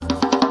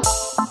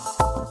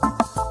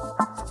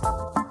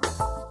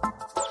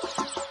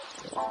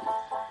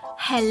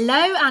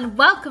Hello and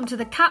welcome to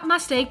the Cat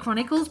Day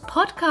Chronicles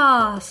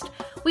podcast.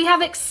 We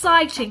have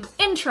exciting,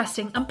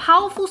 interesting and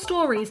powerful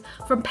stories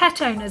from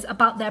pet owners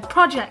about their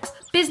projects,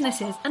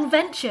 businesses and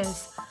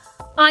ventures.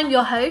 I'm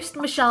your host,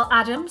 Michelle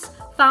Adams,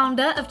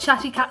 founder of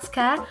Chatty Cats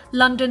Care,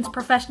 London's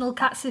professional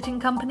cat sitting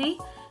company.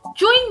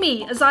 Join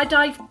me as I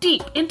dive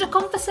deep into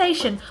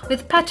conversation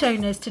with pet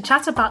owners to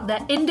chat about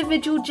their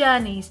individual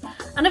journeys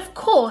and, of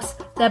course,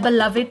 their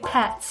beloved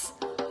pets.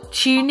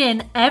 Tune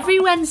in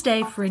every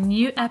Wednesday for a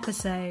new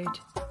episode.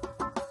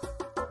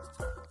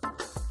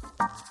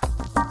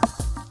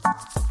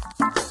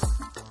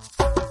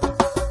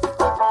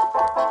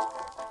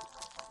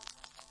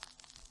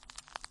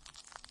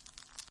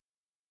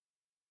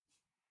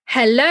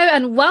 Hello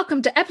and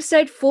welcome to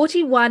episode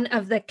 41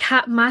 of the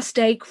Cat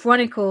Day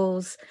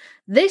Chronicles.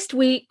 This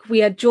week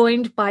we are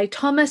joined by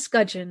Thomas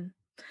Gudgeon.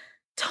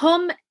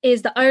 Tom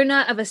is the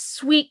owner of a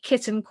sweet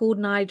kitten called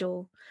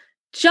Nigel.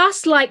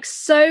 Just like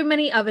so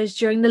many others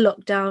during the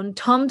lockdown,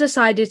 Tom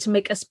decided to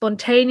make a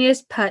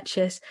spontaneous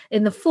purchase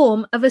in the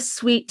form of a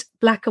sweet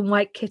black and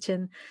white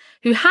kitten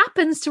who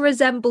happens to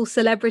resemble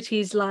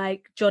celebrities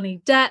like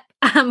Johnny Depp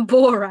and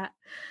Borat.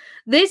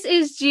 This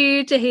is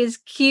due to his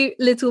cute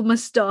little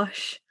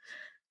moustache.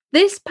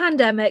 This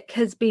pandemic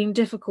has been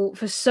difficult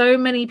for so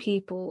many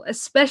people,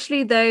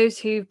 especially those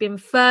who've been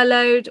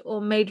furloughed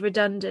or made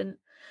redundant.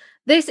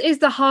 This is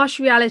the harsh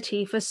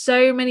reality for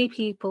so many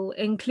people,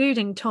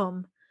 including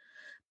Tom.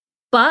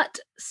 But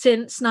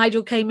since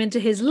Nigel came into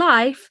his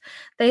life,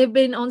 they have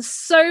been on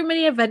so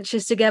many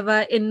adventures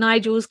together in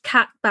Nigel's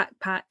cat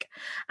backpack,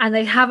 and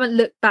they haven't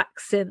looked back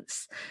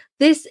since.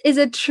 This is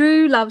a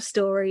true love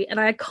story, and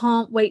I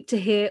can't wait to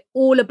hear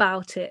all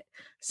about it.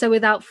 So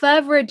without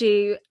further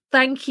ado,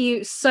 thank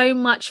you so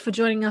much for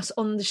joining us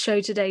on the show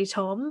today,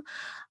 Tom.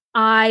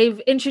 I've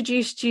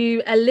introduced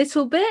you a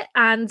little bit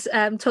and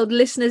told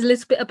listeners a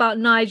little bit about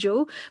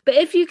Nigel, but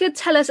if you could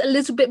tell us a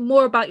little bit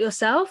more about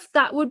yourself,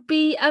 that would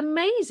be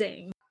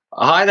amazing.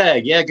 Hi there.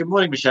 Yeah, good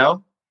morning,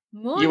 Michelle.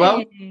 Morning. You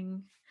well?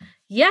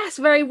 Yes,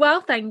 very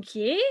well, thank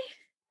you.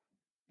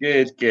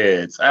 Good.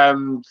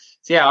 I'm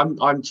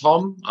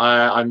Tom.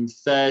 I'm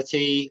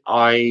 30.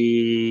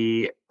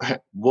 I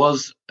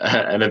was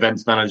an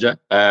events manager,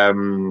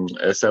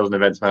 a sales and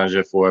events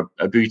manager for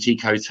a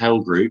boutique hotel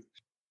group.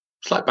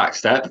 Slight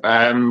backstep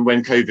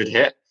when COVID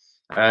hit,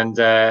 and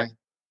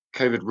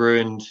COVID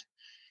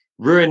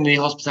ruined the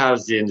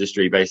hospitality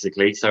industry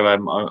basically. So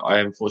I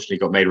unfortunately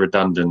got made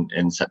redundant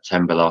in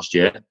September last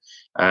year.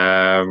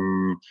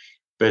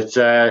 But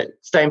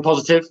staying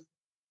positive,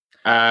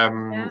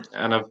 and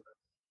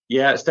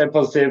staying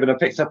positive, and I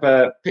picked up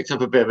a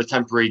bit of a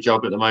temporary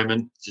job at the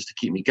moment just to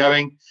keep me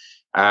going.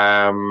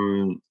 I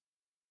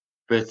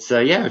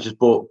just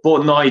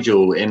bought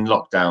Nigel in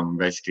lockdown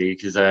basically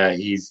because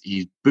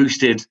he's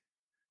boosted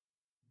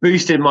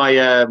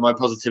my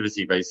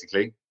positivity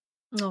basically.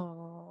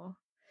 Oh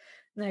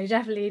no,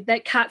 definitely.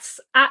 That cats,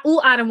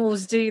 all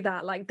animals do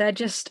that. Like they're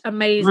just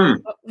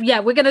amazing. Yeah,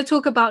 we're going to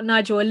talk about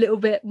Nigel a little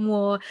bit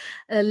more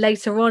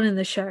later on in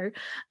the show.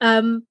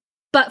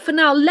 But for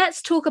now,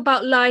 let's talk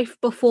about life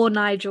before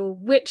Nigel,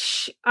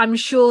 which I'm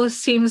sure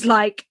seems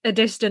like a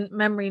distant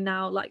memory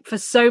now, like for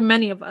so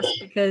many of us,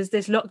 because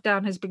this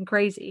lockdown has been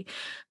crazy.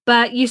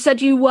 But you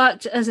said you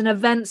worked as an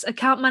events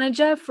account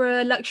manager for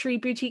a luxury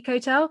boutique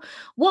hotel.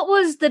 What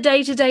was the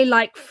day-to-day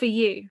like for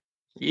you?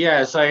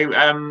 Yeah, so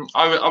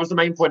I was the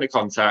main point of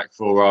contact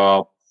for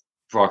our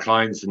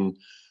clients, and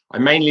I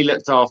mainly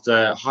looked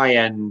after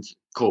high-end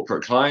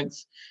corporate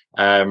clients,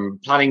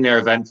 planning their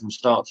event from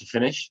start to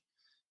finish.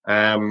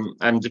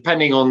 And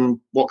depending on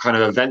what kind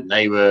of event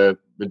they were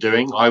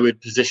doing, I would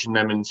position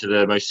them into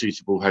the most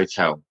suitable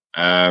hotel.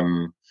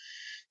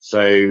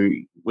 So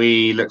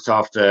we looked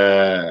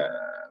after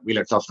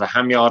the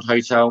Hamyard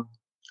Hotel,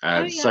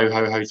 the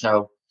Soho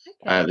Hotel,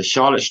 the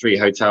Charlotte Street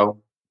Hotel,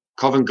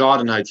 Covent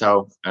Garden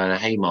Hotel, and a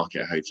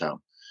Haymarket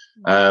Hotel.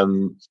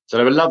 So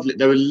they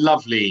were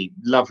lovely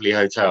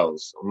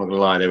hotels. I'm not gonna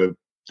lie, they were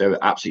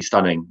absolutely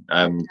stunning.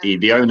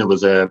 The owner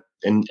was an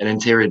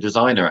interior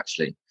designer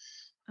actually.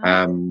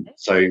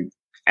 So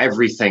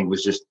everything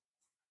was just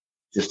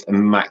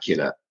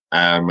immaculate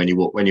when you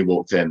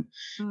walked in.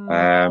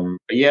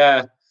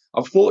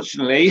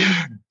 Unfortunately,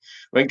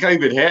 when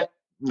COVID hit,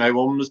 no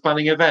one was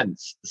planning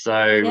events,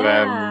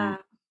 so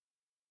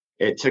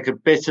it took a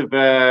bit of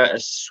a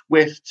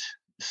swift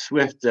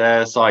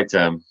side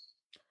turn.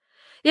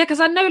 Yeah, because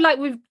I know like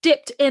we've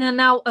dipped in and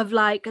out of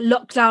like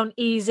lockdown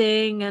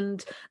easing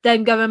and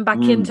then going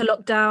back into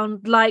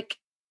lockdown. Like,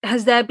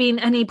 has there been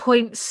any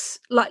points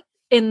like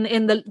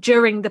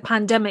during the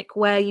pandemic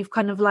where you've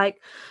kind of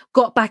like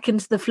got back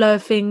into the flow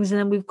of things and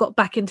then we've got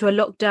back into a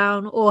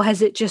lockdown, or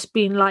has it just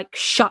been like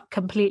shut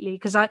completely?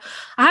 Because I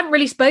haven't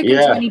really spoken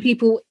to many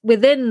people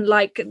within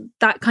like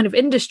that kind of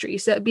industry,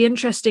 so it'd be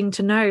interesting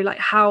to know like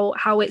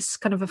how it's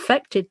kind of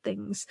affected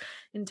things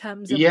in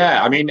terms of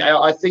I mean,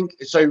 I think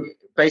so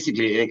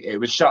basically it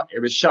was shut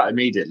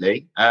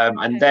immediately,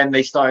 and then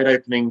they started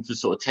opening for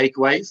sort of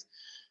takeaways,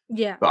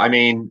 but I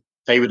mean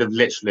they would have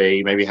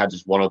literally maybe had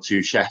just one or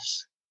two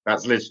chefs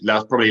That's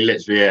probably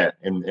literally it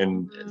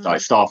in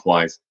like staff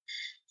wise.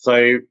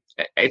 So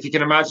if you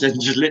can imagine,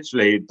 just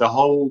literally the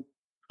whole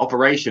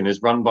operation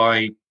is run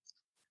by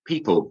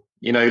people,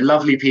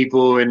 lovely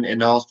people in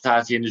the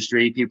hospitality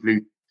industry, people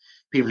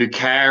who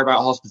care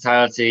about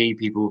hospitality,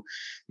 people,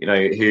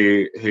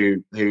 who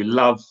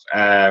love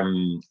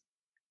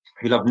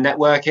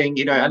networking,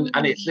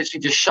 and it's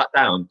literally just shut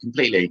down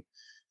completely.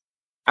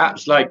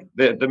 Apps like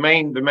the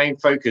main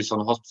focus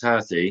on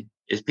hospitality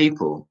is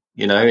people,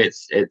 and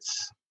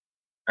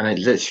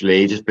it's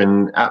literally just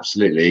been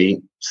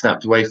absolutely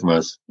snapped away from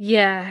us.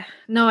 Yeah,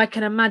 no, I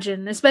can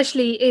imagine,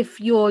 especially if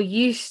you're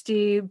used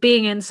to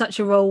being in such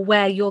a role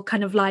where you're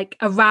kind of like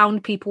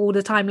around people all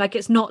the time. Like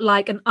it's not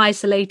like an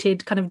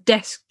isolated kind of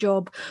desk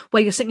job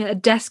where you're sitting at a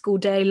desk all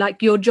day.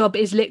 Like your job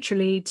is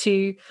literally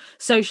to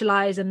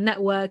socialize and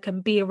network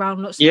and be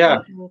around lots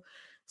of people.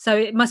 So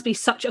it must be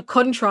such a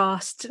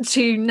contrast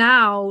to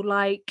now,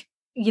 like,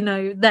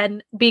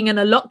 then being in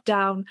a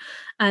lockdown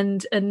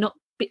and not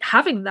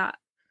having that.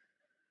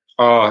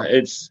 Oh,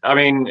 it's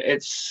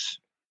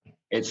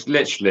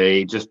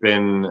literally just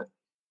been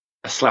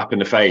a slap in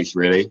the face,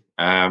 really,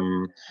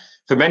 for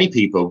many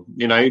people.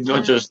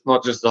 Not just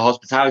the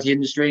hospitality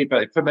industry,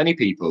 but for many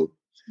people.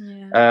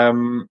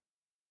 Yeah.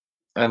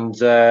 It's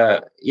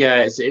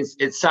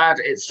sad.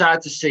 It's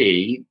sad to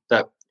see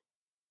that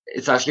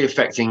it's actually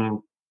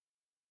affecting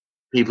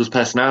people's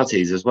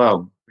personalities as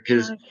well,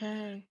 because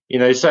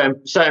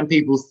certain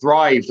people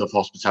thrived off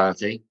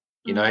hospitality,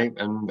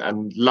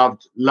 and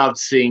loved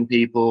seeing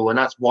people, and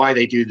that's why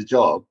they do the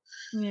job.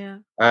 Yeah.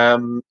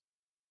 And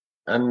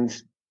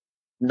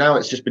now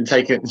it's just been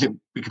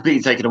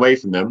completely taken away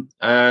from them,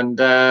 and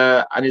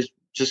it's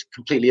just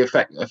completely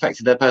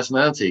affected their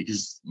personality,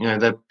 because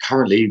they're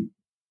currently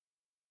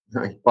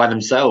by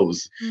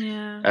themselves,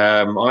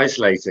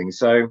 isolating.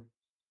 So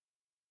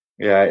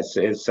yeah,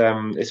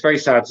 it's very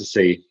sad to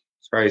see.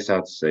 It's very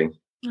sad to see.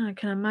 I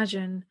can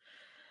imagine.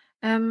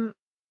 And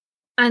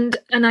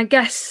I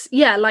guess,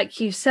 yeah, like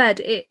you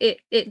said,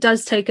 it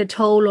does take a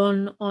toll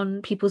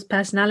on people's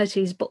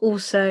personalities, but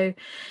also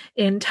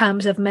in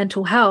terms of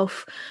mental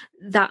health,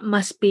 that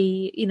must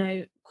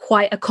be,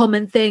 quite a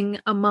common thing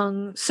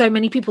among so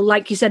many people,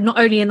 like you said, not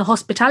only in the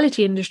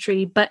hospitality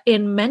industry, but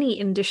in many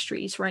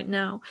industries right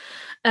now.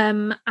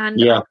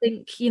 I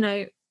think,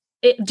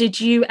 did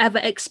you ever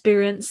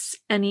experience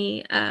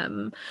any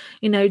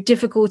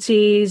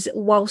difficulties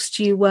whilst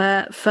you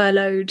were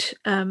furloughed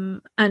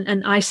and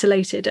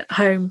isolated at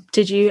home?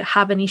 Did you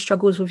have any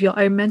struggles with your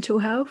own mental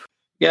health?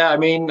 Yeah, I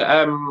mean,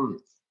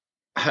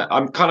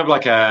 I'm kind of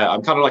like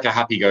a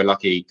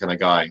happy-go-lucky kind of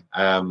guy.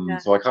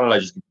 So I kind of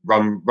like just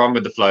run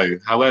with the flow.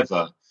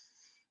 However,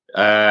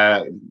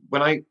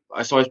 when I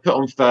was put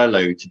on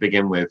furlough to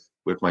begin with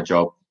my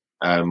job,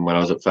 when I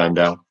was at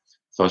Ferndale.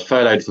 So I was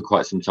furloughed for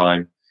quite some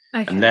time.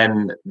 Okay. And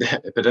then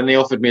they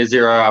offered me a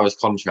 0 hours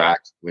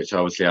contract, which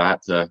obviously I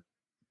had to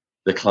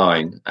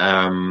decline.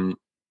 And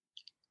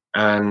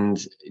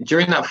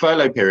during that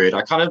furlough period,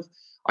 I kind of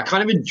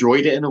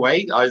enjoyed it in a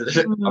way. I'm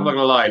not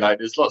gonna lie, like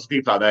there's lots of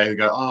people out there who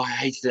go, "Oh, I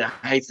hated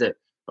it."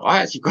 But I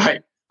actually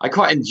quite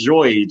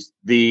enjoyed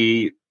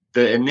the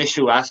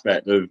initial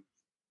aspect of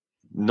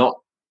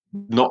not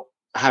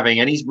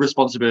having any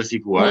responsibility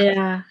for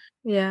work.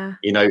 Yeah.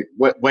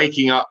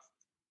 Waking up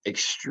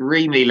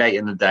extremely late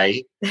in the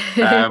day,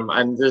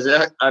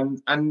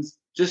 and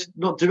just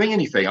not doing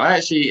anything. I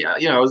actually,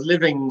 I was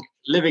living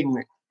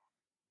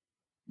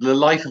the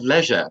life of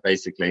leisure,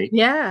 basically.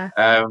 Yeah.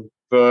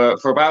 For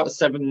about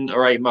 7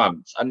 or 8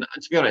 months, and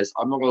to be honest,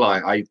 I'm not gonna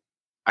lie,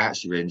 I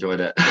actually really enjoyed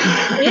it.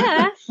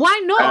 Yeah,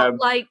 why not?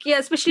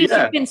 Especially if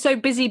you've been so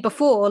busy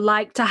before,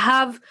 like to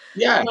have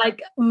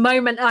like a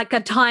moment, like a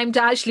time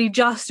to actually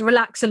just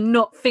relax and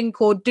not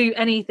think or do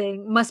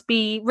anything must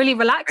be really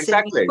relaxing.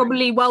 Exactly.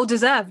 Probably well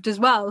deserved as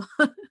well.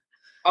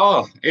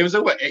 Oh, it was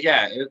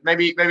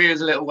maybe it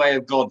was a little way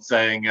of God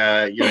saying,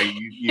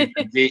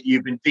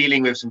 you've been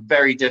dealing with some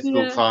very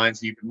difficult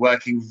clients, you've been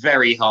working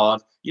very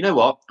hard. You know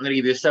what? I'm going to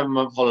give you a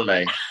 7-month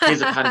holiday.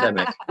 Here's a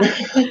pandemic.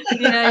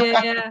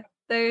 Yeah.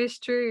 That is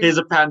true. Here's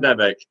a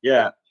pandemic.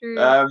 Yeah. True.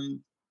 I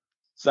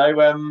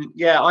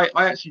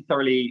actually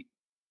thoroughly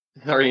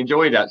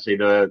enjoyed actually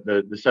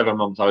the 7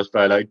 months I was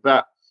furloughed.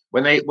 But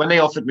when they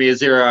offered me a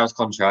 0 hours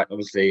contract,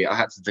 obviously I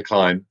had to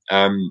decline.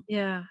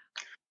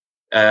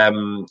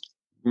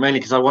 Mainly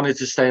because I wanted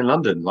to stay in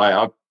London. Like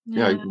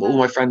all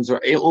my friends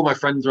are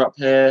up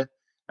here.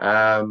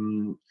 I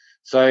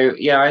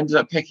ended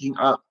up picking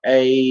up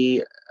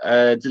a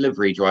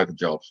delivery driver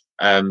job.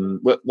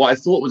 What I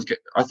thought was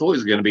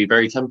going to be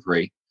very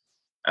temporary.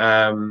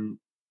 However,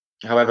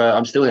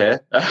 I'm still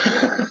here.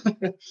 I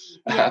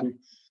thought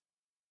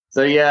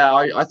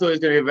it was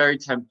going to be a very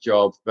temp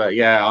job, but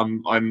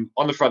I'm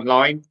on the front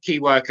line, key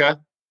worker.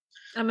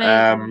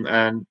 Amazing.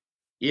 And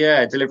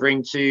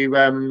delivering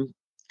to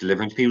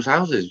people's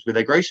houses with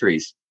their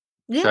groceries.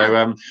 Yeah.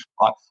 So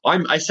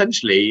I'm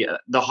essentially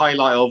the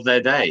highlight of their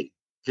day,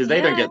 because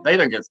they don't get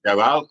to go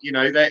out.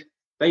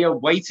 They are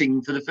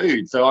waiting for the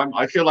food. So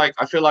I feel like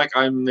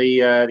I'm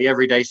the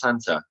everyday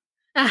Santa.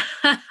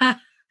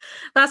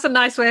 That's a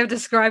nice way of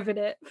describing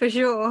it, for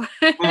sure.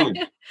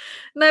 Mm.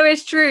 No,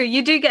 it's true.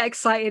 You do get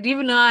excited.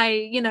 Even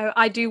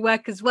I do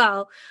work as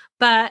well.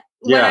 But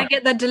when I Yeah,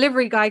 get the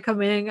delivery guy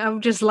coming,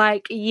 I'm just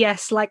like,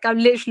 yes, like I'm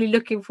literally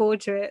looking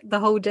forward to it the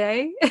whole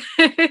day.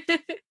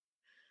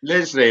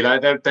 literally,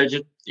 like they're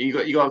just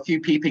you got a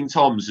few peeping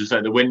toms just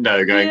at the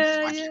window going,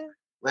 Yeah, yeah.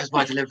 Where's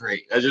my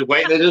delivery? They're just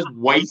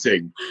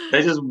waiting.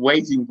 They're just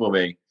waiting for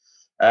me.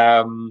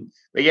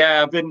 But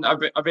yeah, I've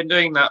been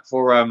doing that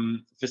for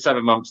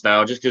 7 months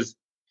now, just because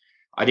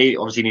I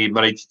obviously need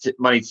money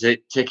to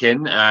tick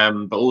in.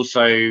 But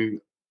also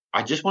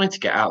I just wanted to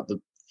get out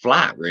the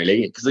flat,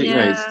 really, because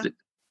Yeah.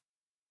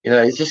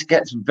 it just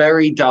gets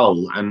very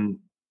dull and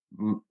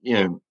you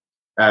know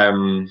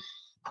um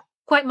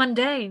Quite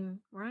mundane,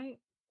 right?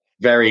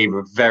 very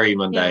very Yeah.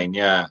 mundane.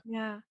 Yeah,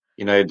 Yeah.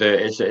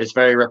 it's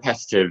very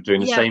repetitive,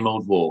 doing the Yeah. same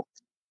old walk,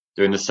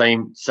 doing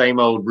the same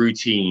old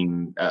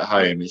routine at Yeah.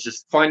 home. It's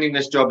just finding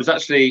this job is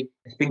actually,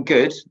 it's been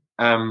good.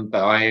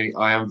 But I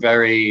am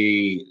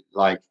very,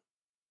 like,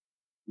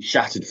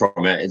 shattered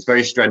from it. It's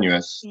very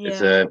strenuous.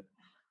 Yeah.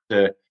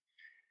 A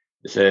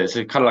it's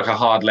a kind of like a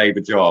hard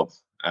labor job.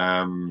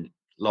 A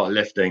lot of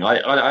lifting. I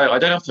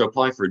don't have to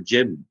apply for a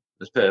gym.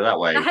 Let's put it that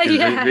way, because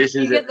Yeah.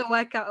 You get the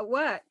workout at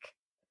work.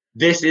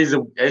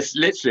 it's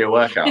literally a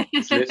workout.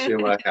 It's literally a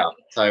workout.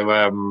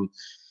 So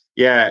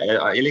yeah,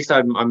 at least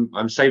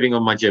I'm saving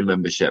on my gym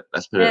membership.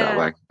 Let's put it that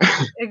Yeah. way.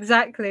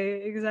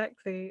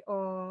 Exactly.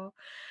 Or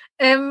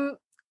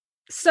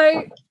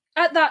so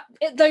at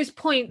those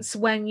points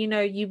when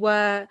you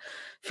were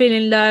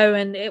feeling low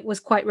and it was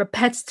quite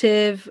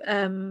repetitive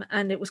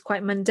and it was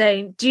quite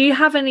mundane, do you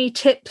have any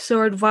tips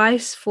or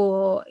advice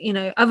for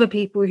other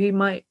people who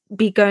might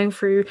be going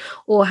through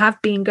or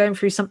have been going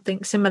through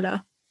something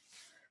similar?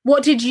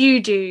 What did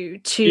you do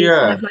to kind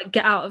Yeah, of like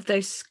get out of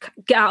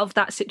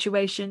that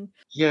situation?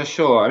 yeah,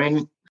 sure.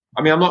 I'm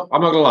not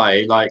gonna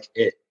lie. Like,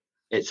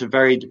 it's a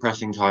very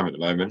depressing time at the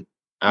moment.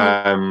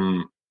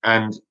 Yeah.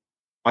 And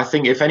I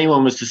think if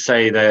anyone was to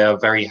say they are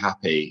very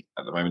happy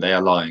at the moment, they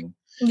are lying.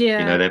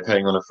 Yeah. They're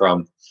putting on a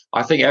front.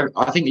 I think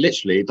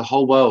literally the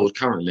whole world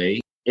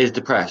currently is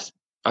depressed.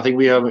 I think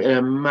we are in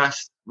a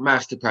mass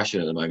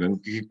depression at the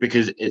moment,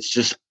 because it's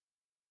just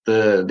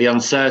the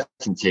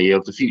uncertainty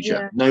of the future.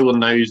 Yeah. No one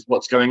knows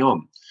what's going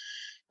on.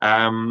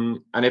 And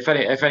if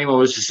anyone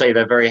was to say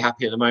they're very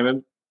happy at the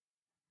moment,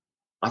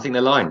 I think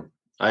they're lying.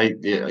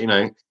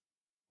 Yeah.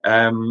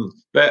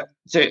 But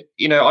so,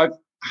 I've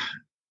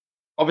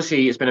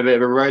obviously, it's been a bit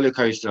of a roller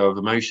coaster of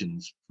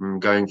emotions, from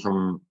going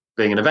from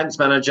being an events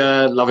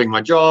manager, loving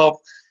my job,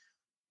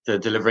 to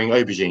delivering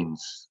aubergines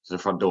to the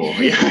front door.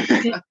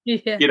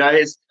 Yeah.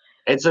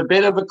 It's a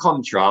bit of a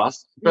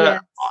contrast, Yeah.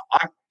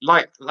 but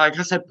like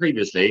I said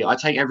previously, I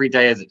take every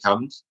day as it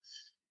comes.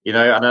 And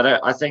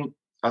I think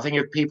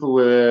if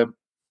people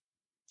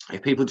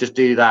just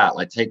do that,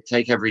 like,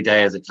 take every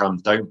day as it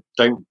comes. Don't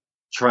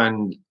try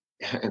and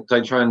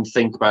don't try and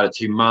think about it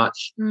too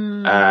much.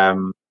 Mm,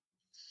 Um,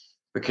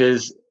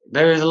 because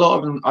there is a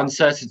lot of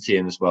uncertainty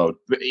in this world,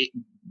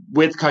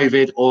 with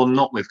COVID or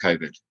not with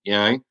COVID.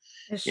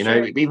 it's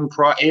true. Even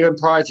prior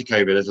to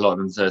COVID, there's a lot of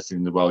uncertainty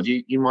in the world.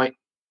 You might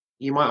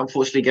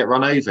unfortunately get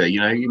run over.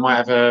 You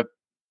might have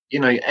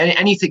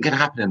anything can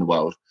happen in the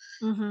world.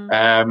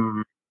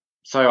 Mm-hmm.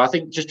 So I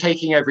think just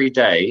taking every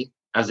day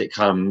as it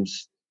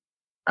comes.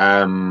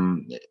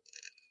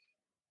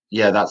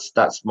 Yeah,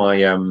 that's my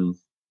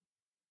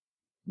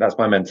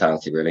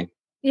mentality, really.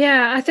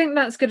 Yeah, I think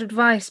that's good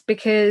advice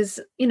because,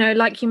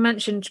 like you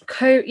mentioned,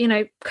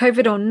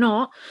 COVID or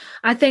not,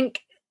 I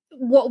think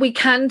what we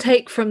can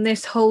take from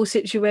this whole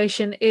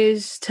situation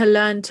is to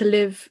learn to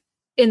live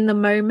in the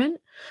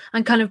moment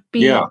and kind of be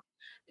Yeah,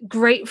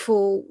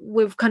 grateful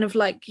with kind of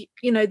like,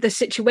 the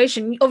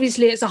situation.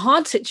 Obviously, it's a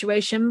hard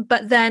situation,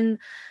 but then,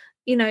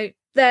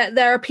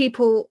 there are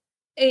people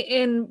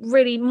in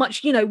really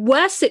much,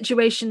 worse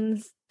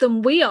situations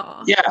than we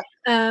are. yeah.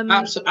 Um,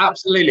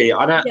 Absolutely,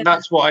 and yeah,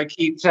 that's what I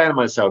keep saying to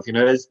myself.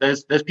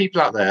 There's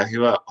people out there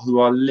who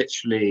are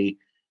literally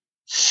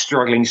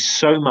struggling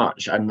so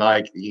much, and,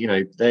 like,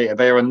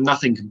 they are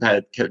nothing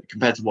compared to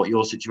what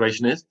your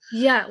situation is.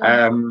 yeah,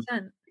 Um,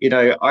 100%.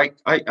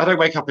 I don't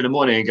wake up in the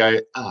morning and go,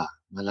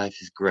 my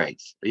life is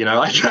great. I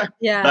don't,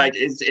 Yeah. like,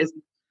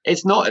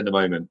 it's not at the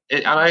moment,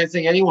 and I don't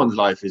think anyone's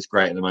life is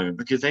great at the moment,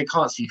 because they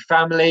can't see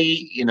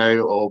family,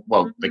 or,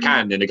 well, they Mhm.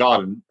 can in the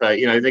garden, but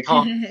they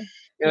can't.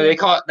 Yeah, They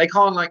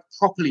can't, like,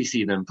 properly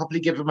see them,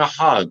 properly give them a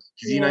hug,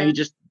 because yeah, you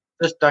just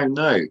don't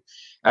know.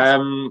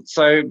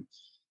 So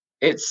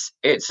it's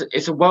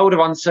a world of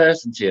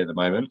uncertainty at the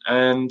moment,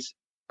 and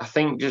I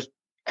think just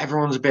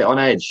everyone's a bit on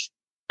edge.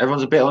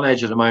 Everyone's a bit on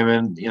edge at the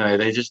moment.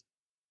 They just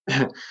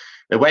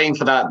they're waiting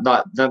for that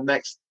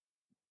next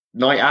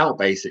night out,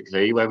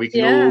 basically, where we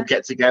can all yeah.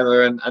 get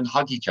together and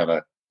hug each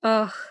other.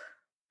 Oh,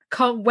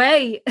 can't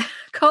wait.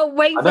 Can't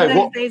wait I for know those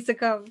what. days to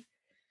come.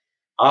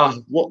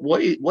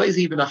 What is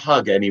even a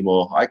hug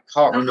anymore? I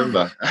can't Oh,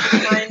 remember.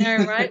 I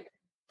know, right?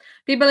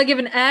 People are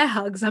giving air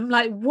hugs. I'm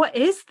like, what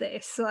is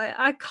this? Like,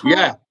 I can't.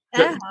 Yeah.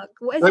 Air hug.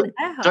 What is an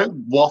air hug?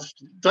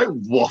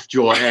 Don't waft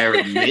your air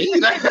at me.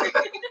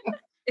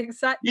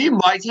 Exactly. You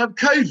might have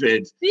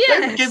COVID.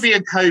 Yes. Don't give me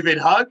a COVID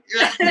hug.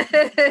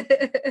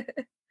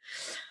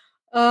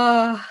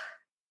 Oh,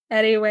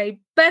 anyway,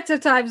 better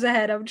times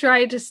ahead. I'm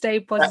trying to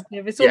stay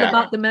positive. It's all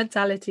about the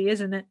mentality,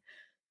 isn't it?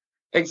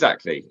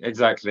 Exactly.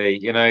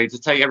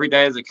 Just take every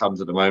day as it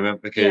comes at the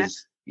moment,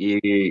 because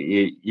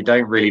you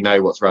don't really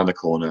know what's around the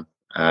corner.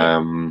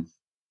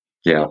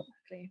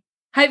 Exactly.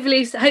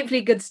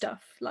 Hopefully good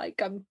stuff.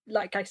 Like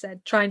I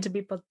said, trying to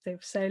be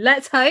positive. So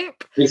let's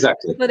hope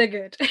for the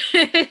good.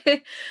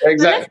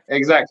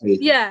 Exactly.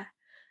 Yeah.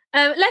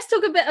 Let's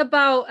talk a bit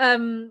about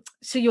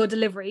so your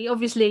delivery.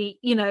 Obviously,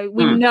 we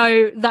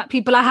know that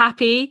people are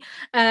happy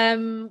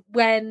when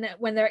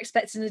they're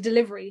expecting a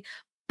delivery.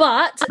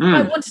 But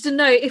I wanted to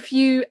know if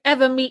you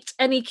ever meet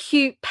any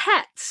cute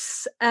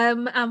pets,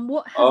 and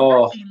what has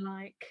that been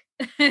like?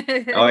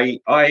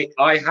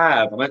 I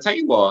have, and I tell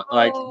you what,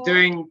 like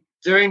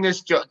doing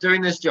this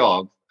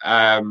job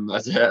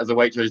as a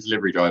Waitrose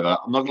delivery driver,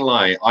 I'm not gonna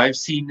lie, I've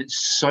seen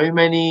so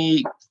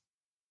many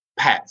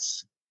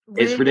pets.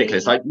 It's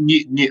ridiculous. Like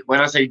new,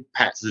 when I say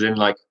pets, as in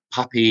like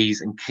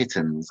puppies and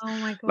kittens. Oh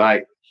my god!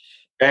 Like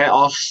there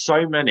are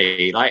so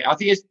many. Like I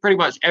think it's pretty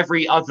much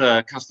every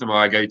other customer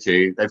I go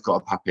to, they've got a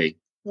puppy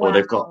or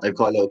they've got a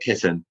little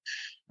kitten.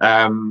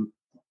 Nigel,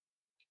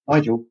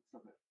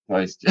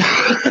 Christ.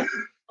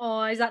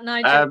 Oh, is that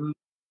Nigel?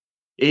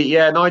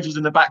 Nigel's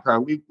in the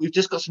background. We've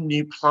just got some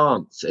new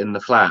plants in the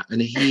flat,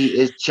 and he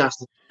is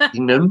just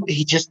attacking them.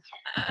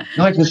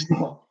 Nigel's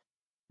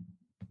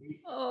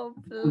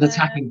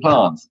attacking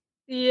plants.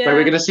 Yeah. So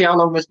we're going to see how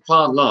long this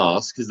plant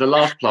lasts, because the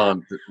last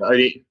plant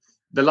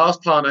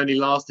only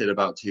lasted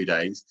about 2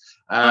 days.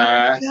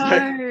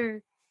 So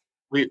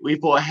we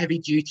bought a heavy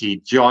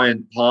duty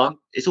giant plant.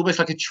 It's almost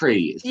like a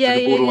tree. It's like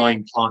a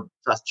borderline plant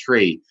plus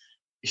tree.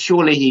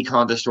 Surely he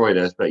can't destroy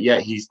this, but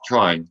yet he's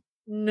trying.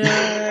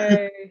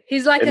 No,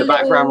 he's like a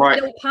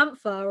little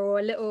panther or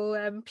a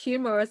little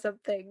puma or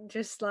something.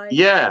 Just like in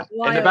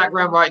the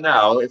background right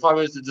now. If I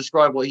was to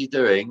describe what he's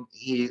doing,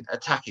 he's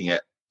attacking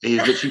it.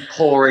 He's literally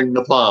pouring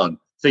the plant,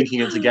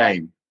 thinking it's a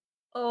game.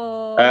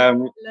 Oh,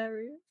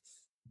 hilarious!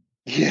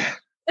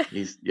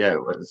 Yeah,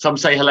 some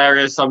say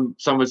hilarious. Some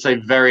would say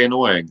very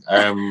annoying.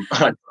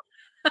 But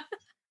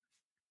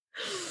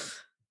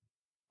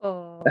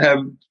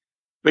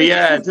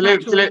yeah,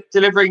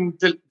 delivering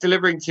to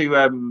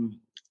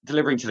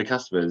the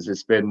customers.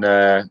 It's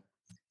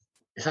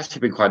actually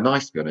been quite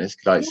nice, to be honest.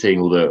 Like seeing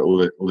all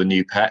the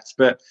new pets.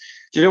 But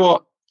do you know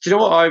what?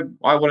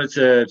 I wanted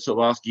to sort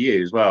of ask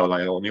you as well,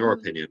 like on your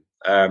opinion.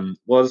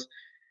 Was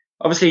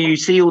obviously you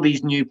see all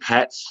these new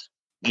pets,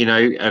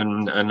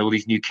 and all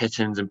these new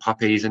kittens and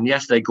puppies, and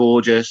yes, they're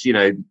gorgeous.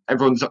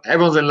 Everyone's in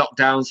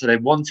lockdown, so they're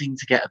wanting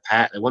to get a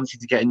pet. They're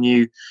wanting to get a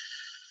new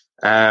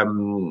a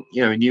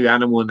new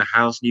animal in the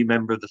house, new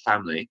member of the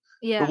family.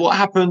 But what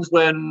happens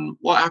when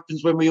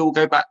we all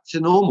go back to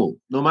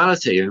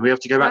normality, and we have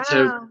to go back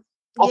to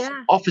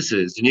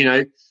offices?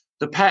 And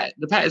the pet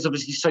is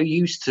obviously so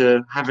used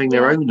to having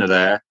their owner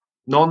there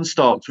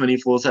non-stop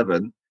 24/7,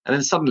 and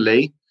then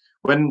suddenly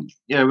when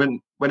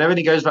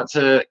everything goes back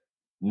to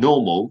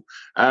normal,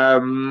 they're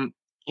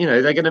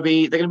going to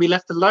be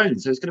left alone.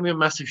 So it's going to be a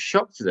massive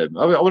shock to them.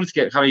 I wanted to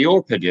get kind of your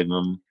opinion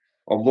on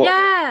what.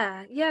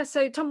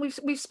 So Tom,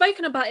 we've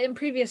spoken about it in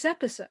previous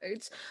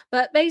episodes,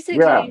 but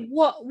basically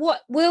what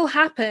will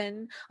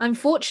happen,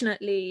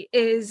 unfortunately,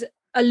 is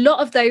a lot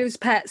of those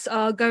pets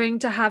are going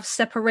to have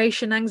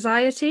separation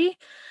anxiety.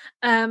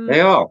 They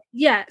are.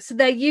 Yeah, so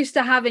they're used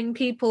to having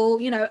people,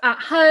 at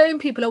home.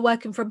 People are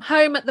working from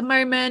home at the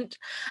moment,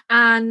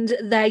 and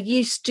they're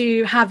used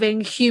to having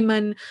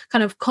human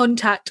kind of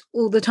contact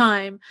all the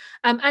time.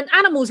 And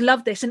animals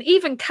love this, and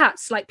even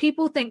cats. Like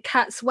people think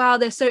cats, wow,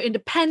 they're so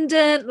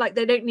independent, like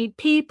they don't need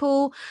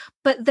people,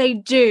 but they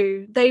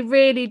do. They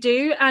really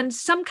do. And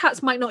some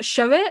cats might not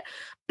show it,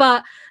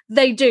 but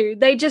they do.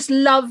 They just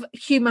love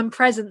human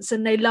presence,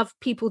 and they love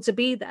people to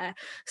be there.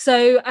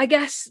 So I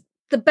guess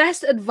the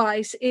best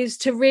advice is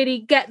to really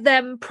get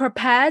them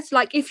prepared.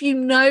 Like if you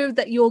know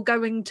that you're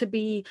going to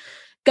be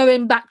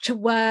going back to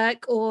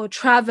work or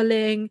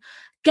traveling,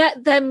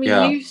 get them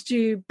used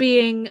to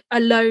being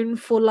alone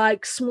for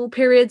like small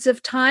periods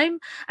of time,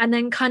 and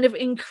then kind of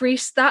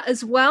increase that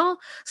as well,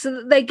 so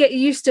that they get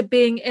used to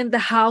being in the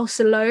house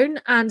alone,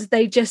 and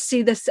they just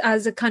see this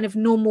as a kind of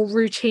normal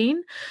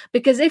routine.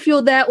 Because if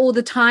you're there all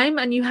the time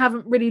and you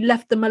haven't really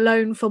left them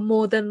alone for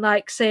more than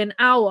like say an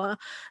hour,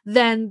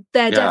 then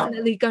they're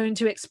definitely going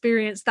to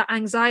experience that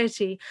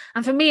anxiety.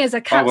 And for me as a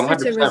cat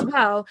sitter as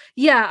well,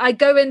 I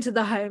go into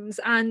the homes,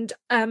 and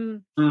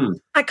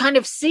I kind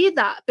of see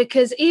that,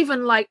 because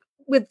even like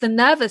with the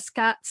nervous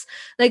cats,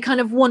 they kind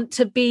of want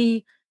to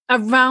be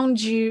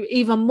around you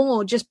even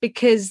more, just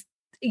because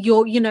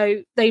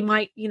they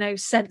might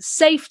sense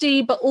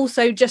safety, but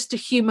also just a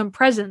human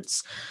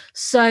presence.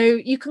 So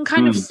you can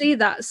kind of see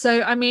that.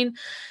 So I mean,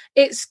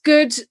 it's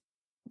good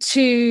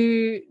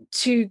to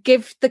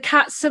give the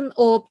cats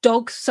or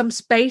dogs some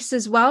space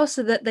as well,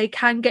 so that they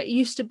can get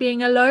used to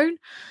being alone.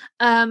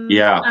 And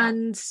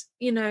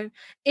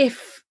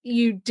if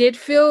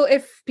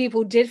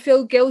people did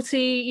feel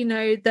guilty,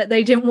 that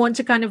they didn't want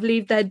to kind of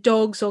leave their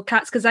dogs or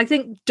cats, because I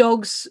think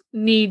dogs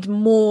need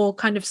more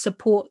kind of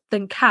support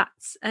than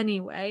cats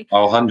anyway.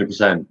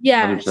 100%.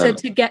 Yeah, so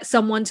to get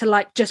someone to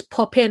like just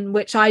pop in,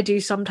 which I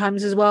do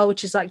sometimes as well,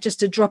 which is like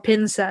just a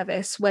drop-in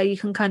service where you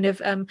can kind of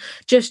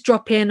just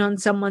drop in on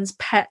someone's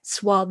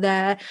pets while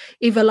they're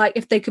either like,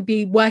 if they could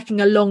be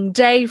working a long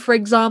day, for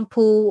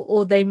example,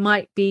 or they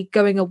might be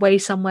going away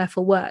somewhere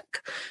for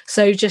work.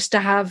 So just to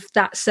have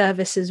that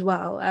service as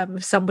well,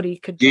 if somebody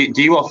could. Do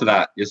you offer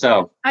that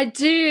yourself? I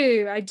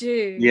do.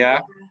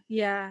 Yeah.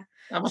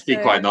 That must be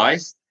quite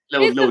nice.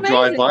 Little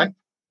drive by.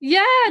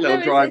 Yeah,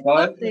 it's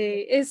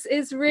lovely.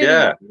 It's really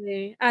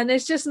lovely, and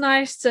it's just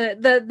nice to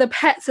the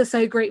pets are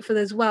so grateful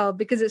as well,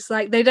 because it's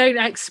like they don't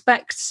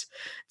expect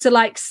to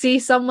like see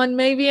someone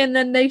maybe, and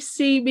then they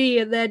see me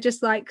and they're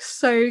just like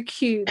so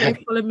cute. They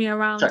follow me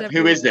around. So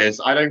who is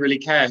this? I don't really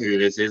care who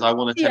this is. I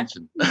want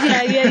attention.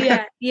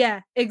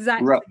 Yeah,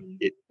 exactly. Right.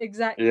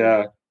 Exactly.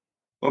 Yeah.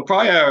 Well,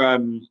 prior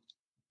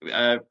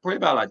probably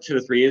about like 2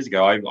 or 3 years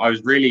ago, I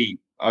was really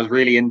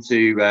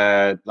into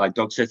like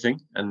dog sitting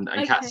and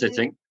cat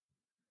sitting.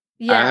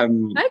 Yeah.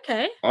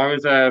 I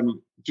was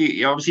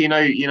obviously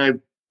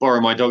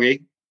Borrow My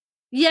Doggy.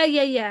 Yeah.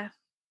 Yeah.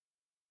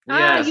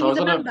 You was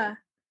a member.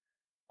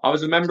 I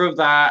was a member of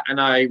that,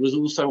 and I was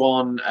also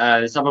on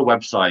this other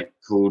website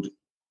called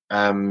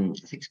I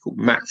think it's called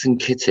Max and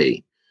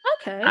Kitty.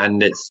 Okay.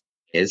 And it's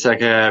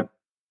like a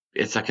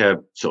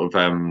sort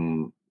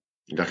of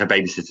like a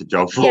babysitter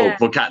job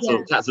for cats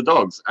or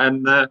dogs.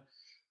 And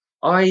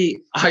I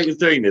was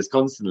doing this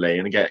constantly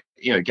and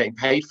getting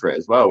paid for it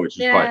as well, which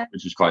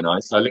was quite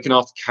nice. So looking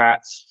after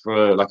cats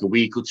for like a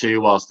week or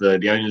two whilst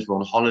the owners were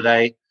on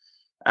holiday.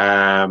 So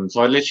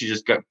I literally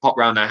just pop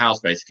around their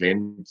house basically,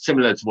 and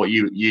similar to what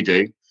you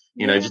do,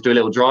 just do a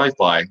little drive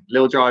by,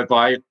 drop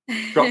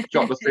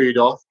the food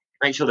off,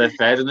 make sure they're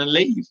fed, and then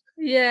leave.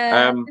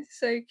 Yeah, it's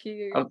so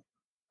cute.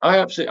 I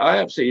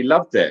absolutely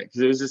loved it,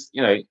 because it was just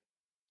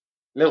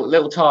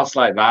little tasks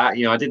like that.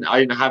 I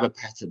didn't have a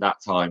pet at that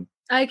time.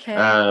 Okay.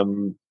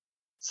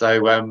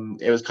 So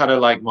it was kind of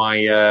like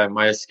my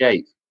my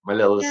escape, my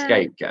little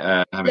escape.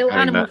 Having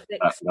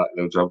that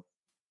little job.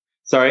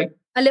 Sorry.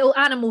 A little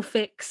animal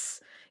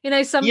fix.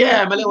 Some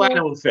my little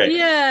animal fix.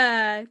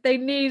 Yeah, they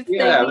need.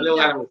 Yeah, my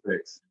little animal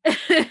fix.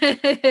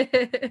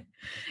 I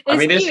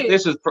mean,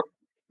 this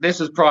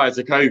was prior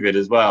to COVID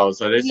as well,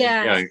 so this is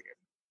so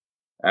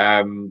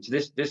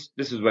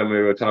this is when we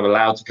were kind of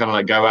allowed to kind of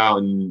like go out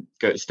and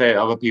stay at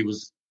other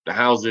people's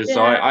houses. Yeah.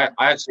 So I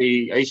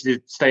used to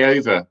stay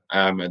over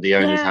at the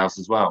owner's house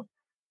as well,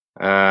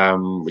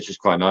 which was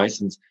quite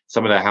nice, and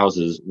some of their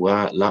houses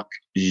were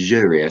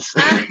luxurious.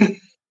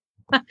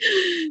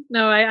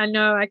 No, I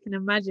know, I can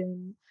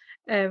imagine.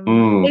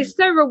 It's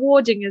so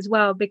rewarding as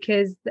well,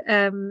 because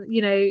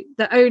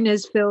the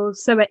owners feel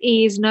so at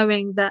ease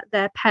knowing that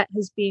their pet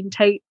has been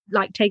taken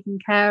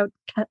care of.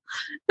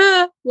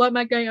 What am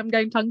I going? I'm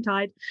going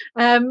tongue-tied.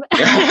 The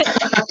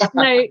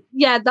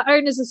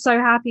owners are so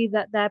happy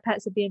that their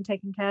pets are being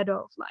taken care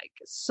of like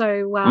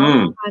so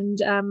well.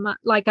 And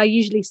I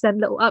usually send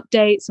little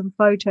updates and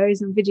photos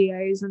and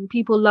videos, and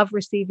people love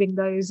receiving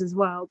those as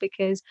well,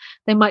 because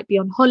they might be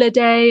on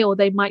holiday or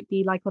they might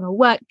be like on a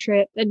work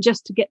trip, and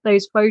just to get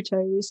those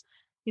photos,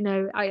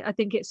 I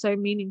think it's so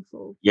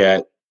meaningful.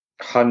 Yeah,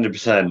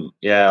 100%.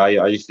 Yeah,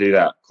 I used to do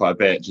that quite a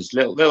bit, just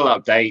little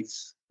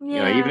updates.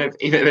 Even if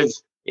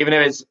it's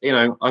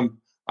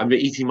I'm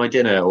eating my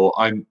dinner or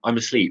I'm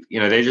asleep,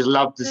 they just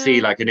love to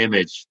see like an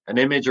image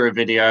or a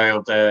video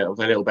of their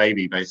little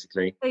baby.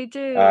 Basically, they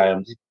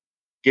do.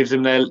 Gives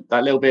them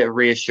that little bit of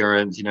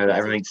reassurance, that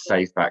everything's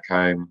safe back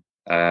home.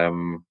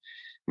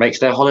 Makes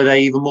their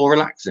holiday even more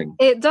relaxing.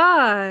 It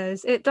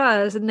does,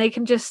 and they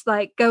can just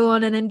like go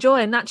on and enjoy.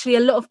 And actually, a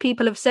lot of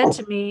people have said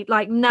to me,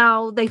 like,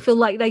 now they feel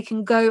like they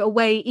can go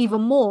away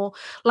even more.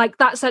 Like,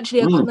 that's actually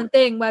a common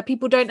thing where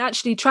people don't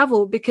actually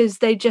travel because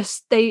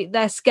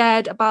they're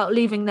scared about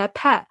leaving their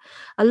pet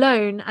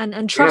alone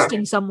and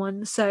trusting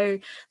someone. So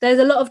there's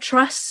a lot of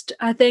trust,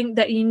 I think,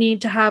 that you need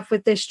to have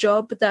with this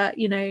job, that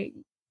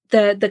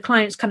the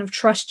clients kind of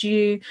trust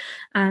you,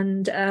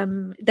 and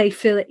they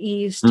feel at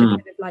ease to kind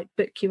of like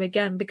book you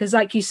again, because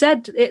like you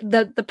said,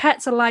 the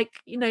pets are like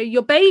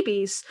your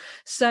babies,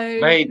 so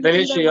they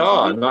literally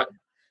are. And I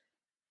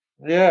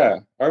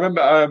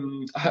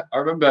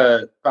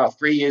remember about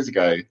 3 years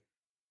ago,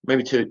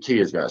 maybe two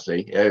years ago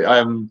actually,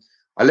 I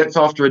looked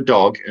after a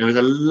dog, and it was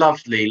a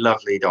lovely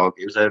dog.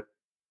 It was a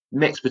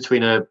mix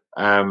between a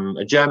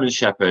German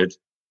Shepherd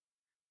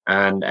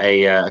and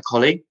a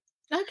collie.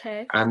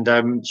 Okay.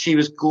 And she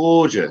was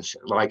gorgeous.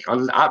 Like,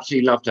 I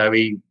absolutely loved her.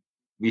 We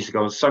used to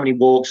go on so many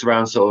walks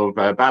around sort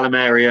of Balham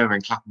area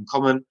and Clapham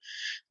Common,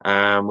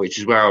 which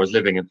is where I was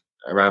living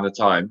around the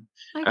time.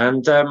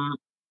 Okay.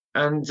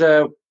 And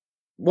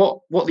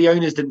what the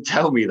owners didn't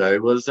tell me though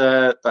was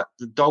that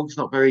the dog's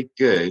not very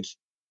good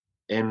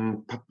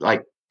in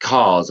like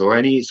cars or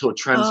any sort of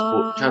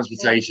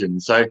transportation.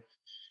 So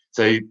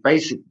So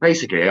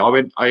basically, I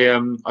ordered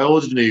an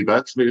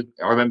Uber because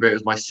I remember it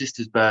was my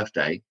sister's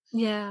birthday.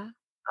 Yeah.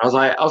 I was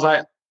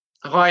like,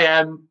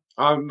 hi,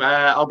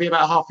 I'll be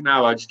about half an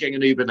hour. Just getting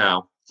an Uber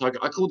now. So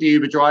I called the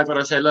Uber driver and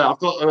I said, look,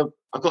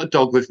 I've got a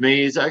dog with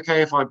me. Is it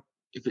okay if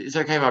it's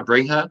okay if I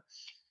bring her?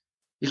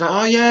 He's like,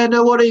 oh yeah,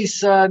 no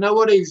worries, no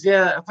worries.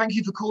 Yeah, thank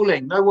you for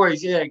calling. No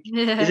worries. Yeah,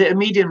 Yeah. is it a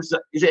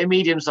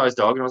medium-sized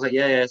dog? And I was like,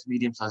 yeah, it's a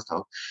medium-sized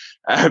dog.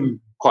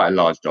 Quite a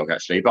large dog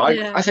actually, but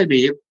I said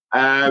medium.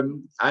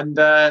 And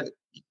the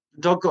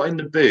dog got in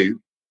the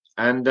boot,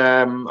 and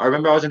I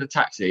remember I was in a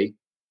taxi,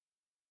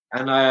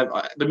 and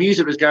the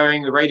music was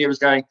going, the radio was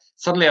going.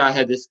 Suddenly, I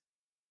heard this,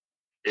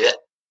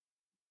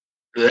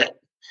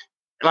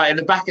 like in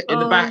the back, in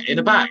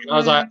the back, and I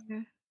was like,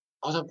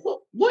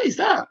 what is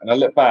that? And I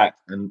looked back,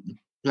 and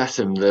bless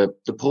him, the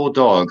poor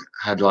dog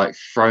had like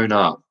thrown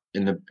up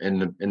in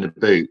the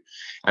boot,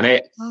 and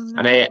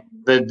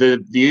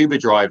the Uber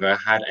driver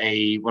had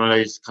one of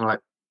those kind of like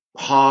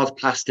hard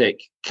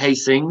plastic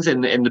casings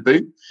in the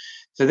boot.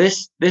 So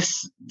this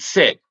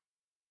sick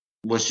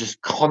was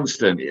just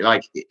constant.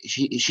 Like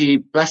she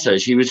bless her,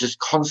 she was just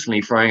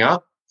constantly throwing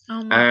up,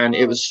 and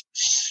it was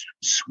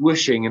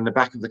swooshing in the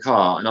back of the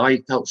car, and I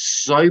felt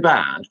so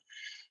bad.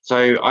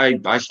 So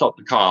I stopped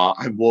the car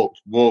and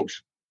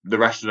walked the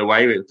rest of the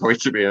way. It probably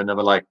took me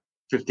another like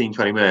 15,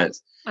 20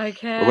 minutes.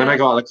 Okay. But when I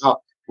got out of the car,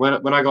 when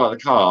I got out of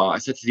the car, I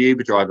said to the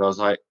Uber driver, I was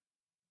like,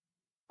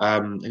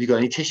 have you got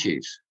any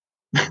tissues?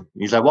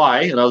 He's like,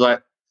 why? And I was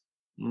like,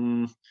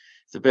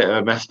 it's a bit of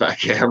a mess back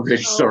here. I'm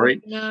really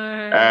sorry.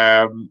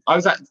 No.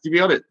 To be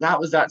honest, that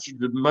was actually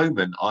the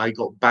moment I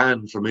got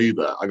banned from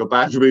Uber. I got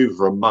banned from Uber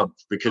for a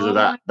month because of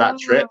that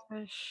trip.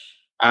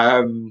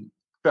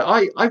 But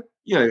I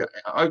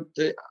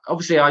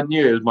obviously I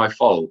knew it was my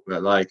fault,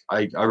 but like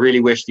I really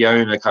wish the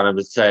owner kind of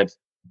had said,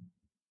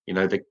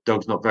 the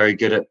dog's not very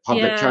good at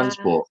public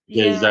transport,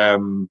 because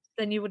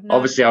then you would know.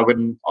 Obviously I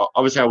wouldn't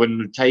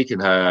have taken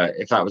her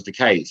if that was the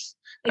case.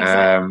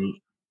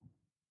 Exactly.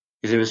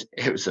 Because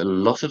it was a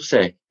lot of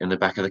sick in the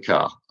back of the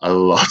car, a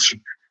lot.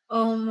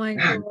 Oh my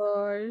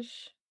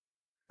gosh.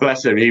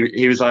 Bless him.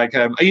 He was like,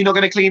 are you not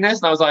going to clean this?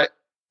 And I was like,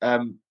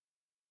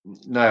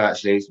 no,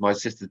 actually, it's my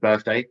sister's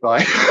birthday.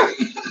 Bye.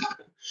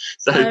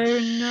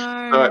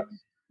 Oh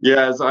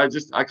no. So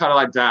I kind of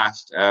like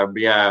dashed. But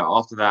yeah,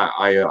 after that,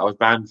 I was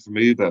banned from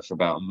Uber for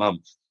about a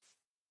month.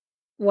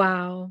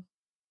 Wow.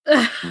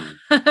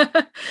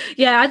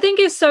 Yeah, I think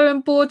it's so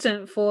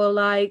important for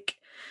like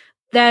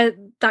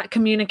that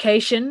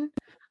communication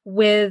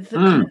with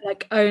kind of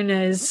like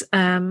owners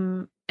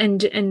and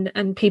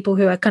people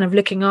who are kind of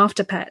looking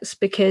after pets,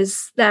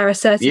 because there are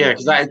certain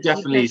because that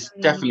is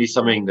definitely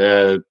something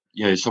that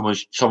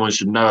someone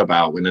should know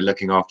about when they're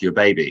looking after your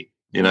baby.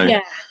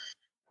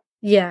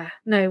 Yeah,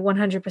 no,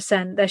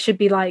 100%. There should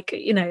be like,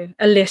 a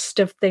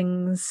list of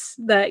things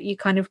that you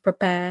kind of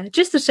prepare,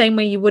 just the same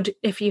way you would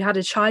if you had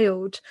a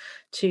child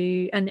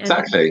and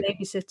exactly. a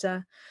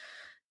babysitter.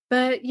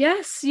 But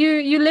yes,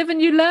 you live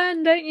and you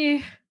learn, don't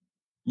you?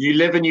 You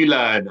live and you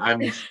learn,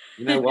 and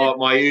you know what?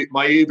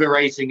 My Uber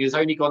rating has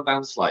only gone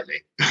down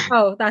slightly.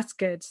 Oh, that's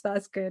good.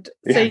 That's good.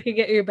 Yeah. So you can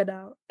get Uber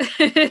now.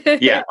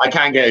 Yeah, I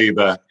can get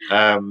Uber.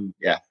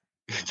 Yeah,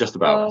 just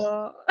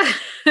about.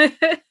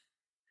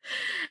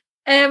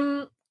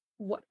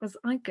 What was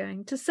I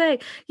going to say?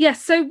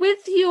 Yes. So with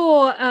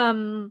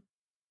your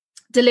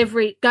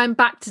delivery, going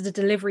back to the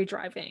delivery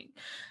driving,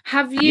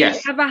 have you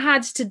ever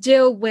had to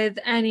deal with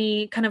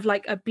any kind of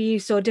like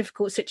abuse or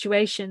difficult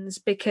situations?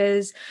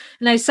 Because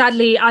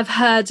sadly I've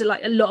heard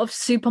like a lot of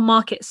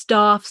supermarket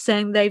staff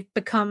saying they've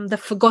become the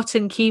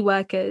forgotten key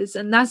workers,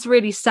 and that's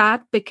really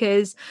sad,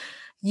 because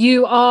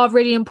you are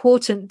really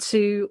important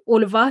to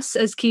all of us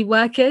as key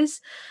workers.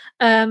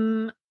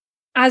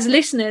 As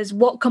listeners,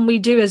 what can we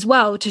do as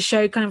well to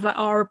show kind of like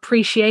our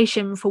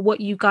appreciation for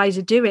what you guys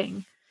are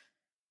doing?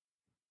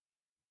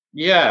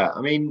 Yeah,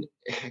 I mean,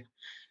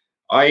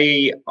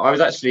 I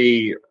was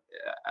actually,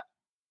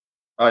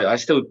 I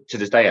still to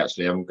this day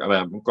actually, I'm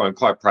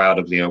quite proud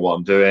of what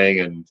I'm doing,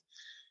 and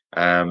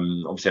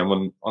obviously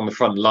I'm on the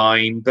front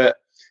line. But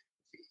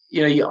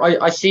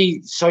I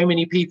see so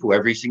many people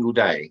every single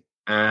day,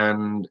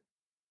 and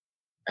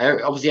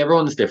obviously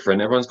everyone's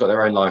different. Everyone's got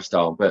their own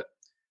lifestyle, but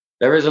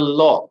there is a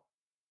lot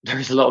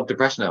of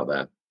depression out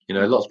there.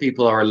 Lots of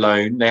people are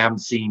alone. They haven't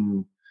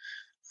seen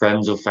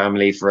friends or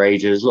family for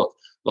ages.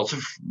 Lots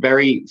of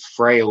very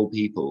frail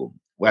people,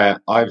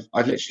 where I've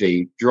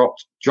literally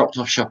dropped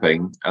off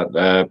shopping at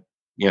the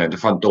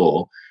front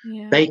door.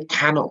 Yeah. They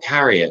cannot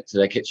carry it to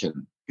their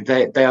kitchen.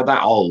 They are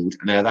that old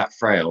and they're that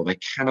frail. They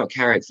cannot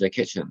carry it to their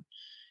kitchen.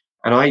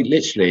 And I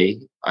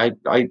literally,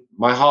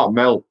 my heart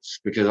melts,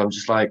 because I'm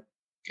just like,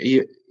 are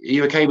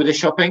you okay with this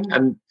shopping?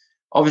 And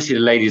obviously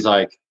the lady's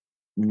like,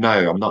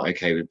 no, I'm not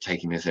okay with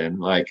taking this in.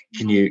 Like,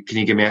 can you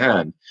give me a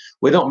hand?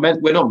 We're not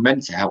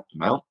meant to help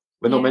them out.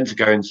 We're not meant to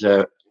go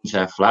into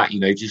her flat,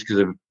 just because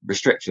of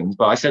restrictions.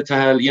 But I said to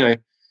her,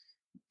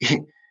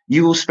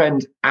 you will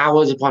spend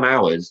hours upon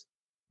hours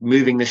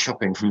moving the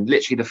shopping from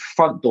literally the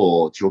front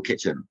door to your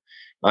kitchen.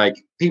 Like,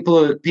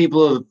 people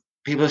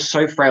people are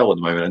so frail at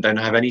the moment and don't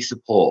have any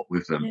support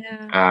with them.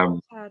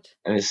 And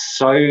it's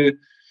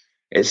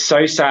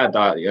so sad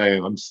that, you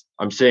know,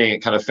 I'm seeing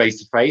it kind of face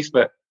to face.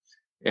 But,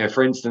 you know,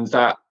 for instance,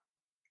 that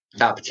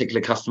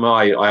particular customer,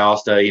 I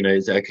asked her, you know,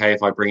 is it okay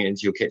if I bring it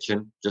into your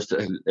kitchen just to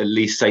at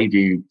least save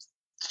you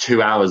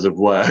 2 hours of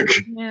work?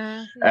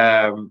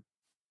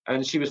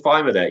 And she was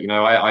fine with it. You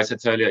know, I said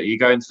to her, you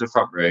go into the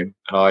front room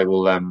and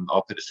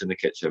I'll put this in the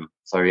kitchen.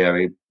 So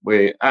yeah,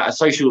 we're at a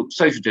social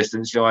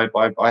distance. You know,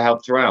 I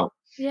helped her out.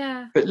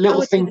 Yeah. But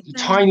little things,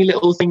 tiny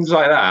little things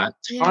like that,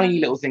 tiny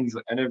little things,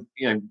 and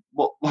you know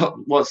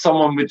what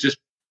someone would just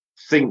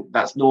think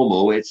that's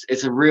normal.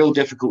 It's a real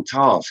difficult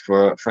task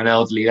for an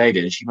elderly lady,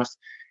 and she must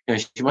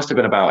have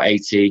been about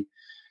 80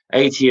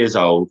 years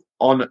old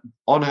on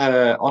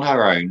her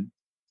own,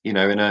 you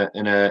know, in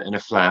a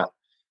flat.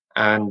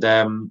 And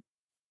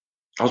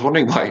I was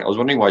wondering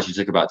why she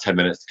took about 10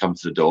 minutes to come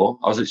to the door.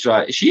 I was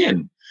like, is she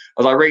in?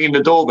 I was like ringing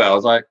the doorbell. I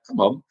was like, come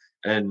on.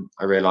 And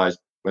I realised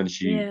when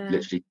she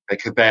they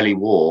could barely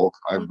walk,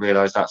 I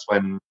realised that's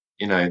when,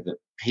 you know, that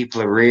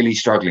people are really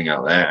struggling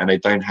out there and they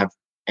don't have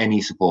any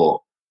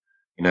support,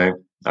 you know.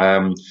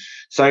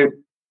 So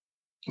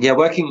yeah,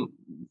 working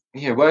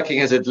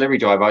as a delivery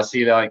driver, I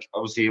see, like,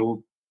 obviously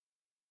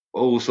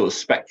all sort of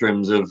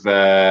spectrums of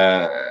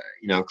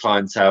you know,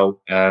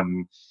 clientele.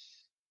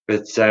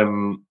 But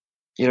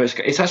you know,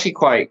 it's actually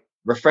quite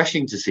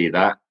refreshing to see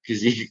that,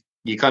 because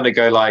you kind of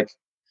go like,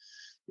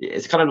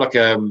 it's kind of like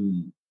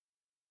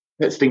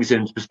puts things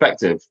into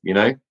perspective, you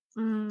know.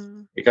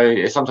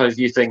 Sometimes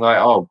you think like,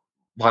 oh,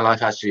 my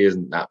life actually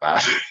isn't that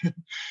bad.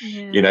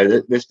 You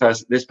know, this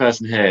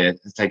person here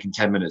has taken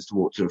 10 minutes to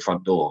walk to the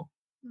front door.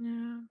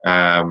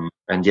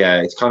 And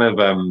yeah, it's kind of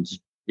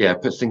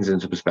puts things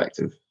into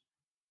perspective.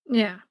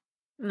 Yeah,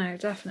 no,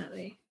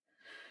 definitely.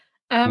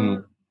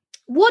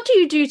 What do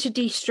you do to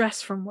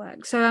de-stress from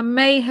work? So I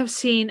may have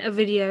seen a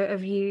video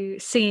of you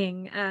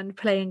singing and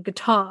playing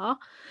guitar,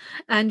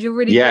 and you're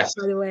really good,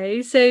 by the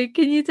way. So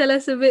can you tell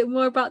us a bit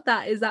more about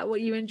that? Is that what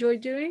you enjoy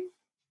doing?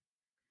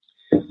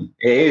 It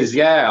is,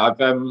 yeah. I've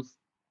been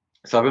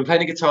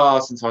playing the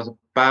guitar since I was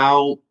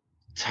about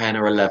 10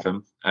 or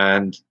 11,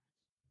 and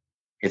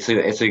it's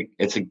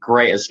a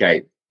great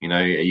escape. You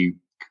know, you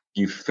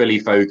fully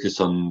focus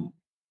on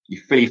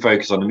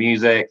the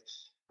music.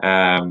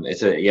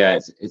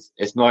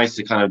 It's nice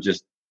to kind of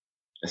just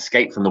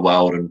escape from the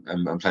world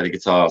and play the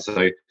guitar.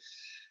 So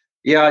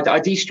yeah, I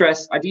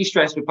de-stress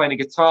with playing the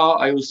guitar.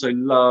 I also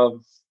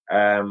love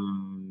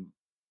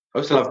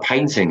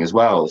painting as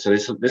well. So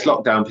this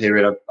lockdown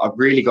period, I've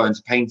really got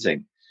into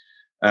painting.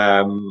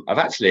 I've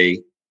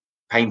actually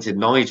painted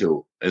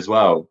Nigel as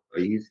well.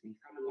 He's kind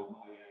of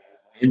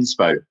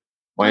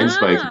my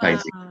inspo for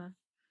painting.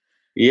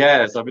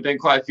 Yeah, so I've been doing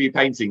quite a few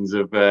paintings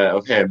of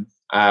him,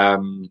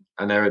 and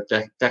they're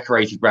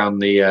decorated around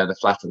the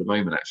flat at the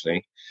moment,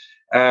 actually.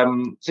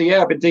 So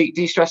yeah, I've been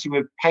de-stressing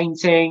with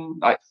painting,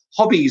 like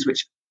hobbies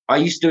which I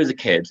used to do as a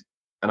kid,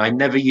 and I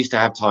never used to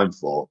have time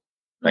for,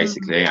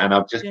 basically. And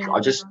I've just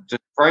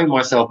thrown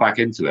myself back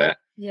into it.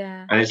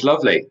 Yeah, and it's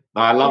lovely.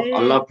 I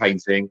love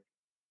painting.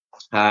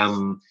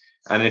 And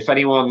if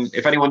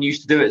anyone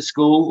used to do it at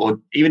school, or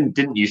even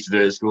didn't used to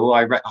do it at school,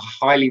 I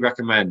highly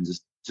recommend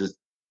just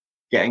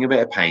getting a bit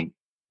of paint,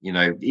 you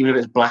know, even if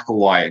it's black or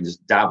white, and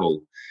just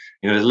dabble.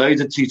 You know, there's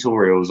loads of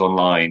tutorials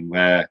online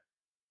where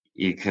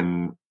you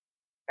can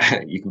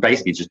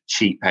basically just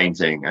cheat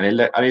painting, and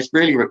it's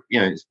really, you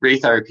know, it's really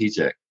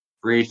therapeutic.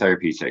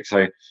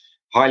 So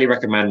highly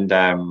recommend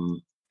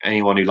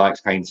anyone who likes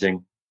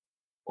painting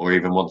or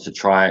even wants to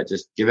try it,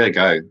 just give it a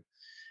go.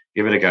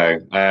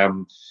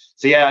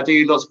 So yeah, I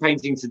do lots of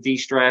painting to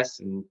de-stress,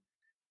 and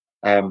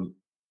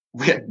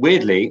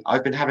weirdly,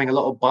 I've been having a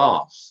lot of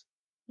baths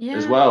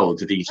as well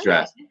to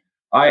de-stress.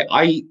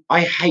 Okay.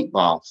 I hate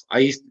baths.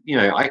 I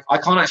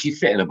can't actually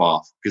fit in a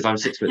bath because I'm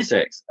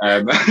 6'6".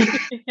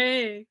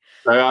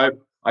 So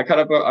I've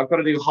got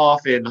to do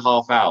half in,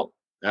 half out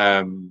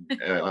in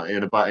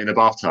a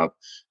bathtub.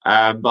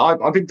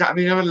 But I've been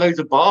having loads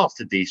of baths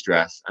to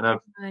de-stress, and I've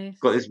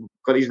got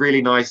these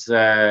really nice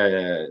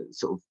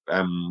sort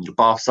of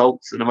bath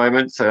salts at the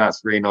moment. So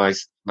that's really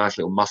nice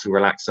little muscle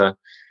relaxer.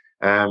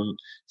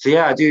 So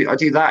yeah, I do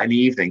that in the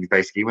evenings,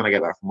 basically, when I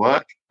get back from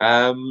work.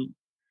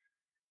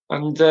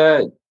 And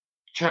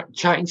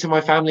chatting to my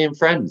family and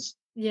friends.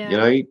 You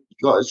know, you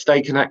got to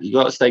stay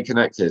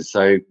connected.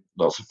 So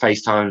lots of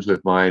FaceTimes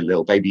with my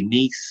little baby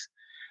niece.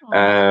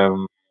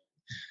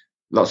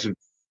 Lots of,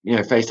 you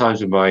know,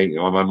 FaceTimes with my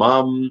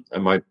mum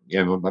and my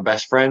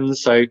best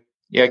friends. So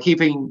yeah,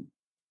 keeping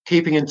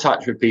in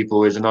touch with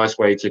people is a nice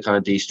way to kind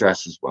of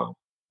de-stress as well.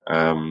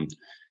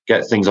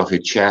 Get things off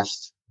your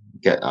chest,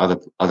 get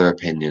other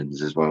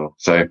opinions as well.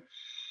 So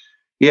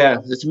yeah,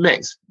 it's a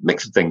mix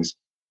of things.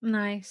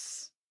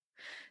 Nice.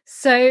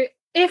 So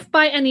if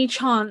by any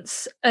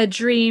chance a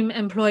dream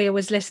employer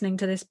was listening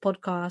to this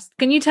podcast,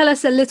 can you tell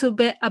us a little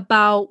bit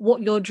about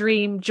what your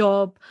dream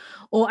job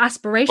or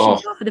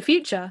aspirations are for the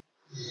future?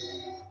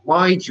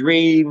 My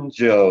dream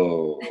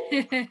job.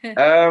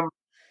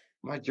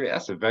 My dream.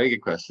 That's a very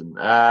good question.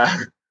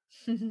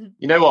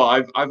 You know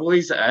what? I've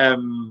always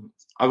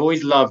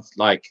loved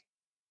like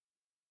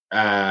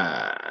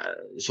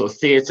sort of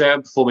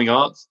theatre, performing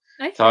arts.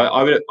 Okay. So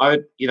I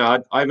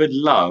would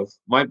love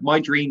my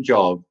dream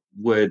job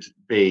would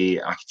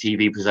be like a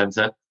TV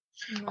presenter.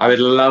 I would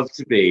love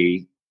to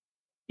be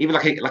even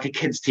like a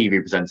kids TV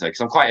presenter because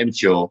I'm quite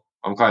immature.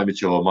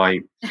 My,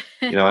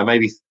 I may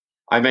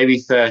be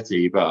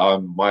 30, but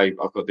I've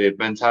got the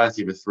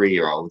mentality of a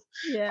 3-year-old.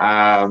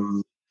 Yeah.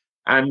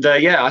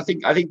 Yeah, I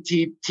think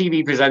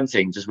TV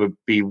presenting just would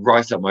be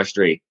right up my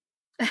street.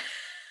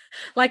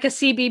 Like a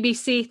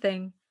CBBC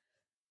thing.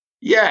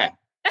 Yeah,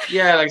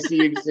 yeah, like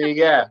CBC,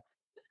 yeah.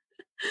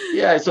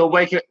 Yeah, so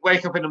wake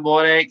up in the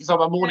morning because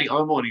I'm a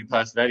morning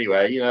person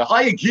anyway. You know,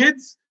 hiya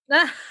kids,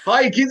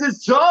 hiya kids,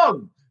 it's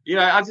Tom. You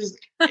know, I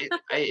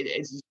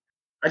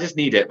just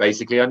need it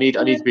basically. I need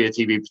to be a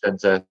TV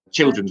presenter,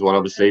 children's one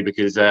obviously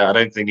because I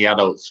don't think the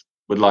adults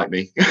would like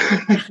me.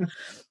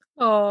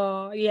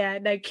 Oh yeah,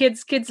 no,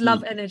 kids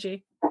love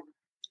energy.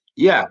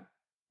 Yeah,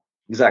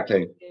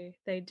 exactly.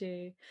 They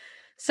do.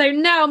 So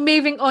now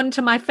moving on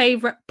to my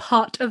favorite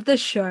part of the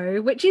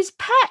show, which is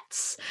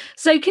pets.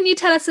 So can you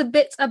tell us a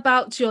bit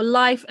about your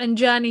life and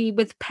journey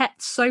with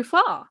pets so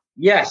far?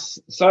 Yes.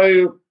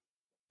 So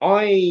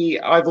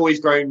I've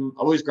always grown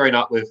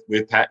up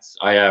with pets.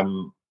 I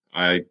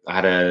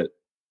had a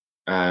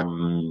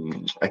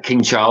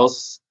King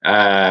Charles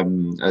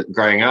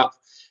growing up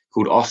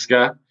called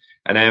Oscar,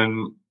 and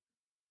then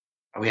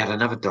we had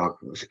another dog.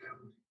 What was it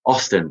called?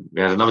 Austin.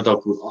 We had another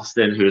dog called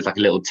Austin who was like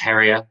a little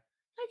terrier.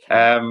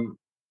 Okay.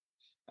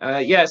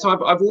 Yeah, so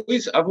I've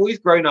always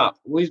grown up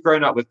with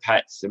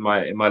pets in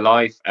my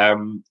life.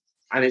 And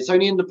it's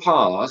only in the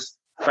past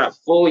about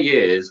 4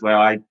 years where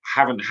I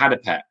haven't had a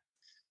pet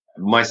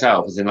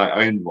myself, as in I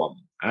owned one.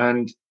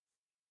 And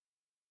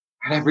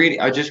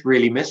I just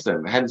really miss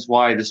them. Hence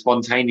why the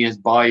spontaneous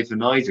buy for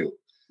Nigel.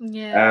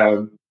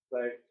 Yeah.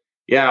 So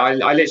yeah, I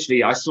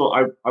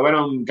went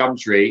on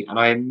Gumtree and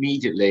I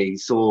immediately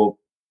saw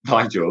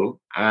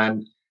Nigel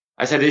and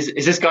I said, is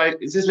this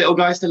little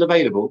guy still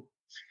available?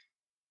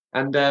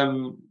 And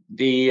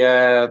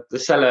the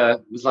seller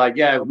was like,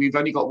 yeah, we've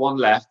only got one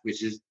left,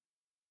 which is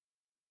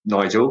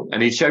Nigel.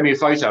 And he showed me a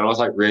photo and I was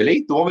like,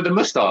 really? The one with the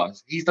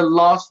mustache? He's the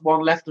last one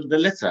left of the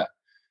litter.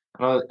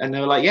 And they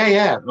were like,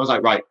 yeah. And I was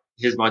like, right,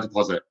 here's my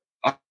deposit.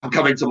 I'm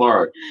coming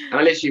tomorrow. And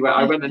I literally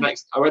went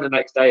the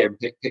next day and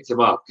picked him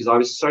up because I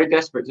was so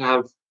desperate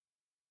to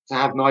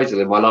have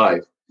Nigel in my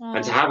life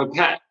and to have a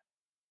pet.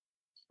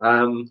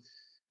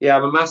 Yeah,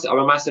 I'm a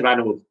massive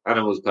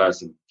animals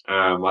person.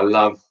 I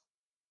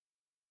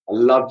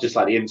love just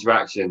like the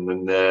interaction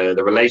and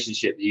the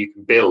relationship that you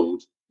can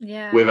build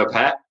with a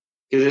pet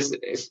because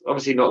it's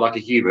obviously not like a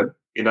human,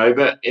 you know,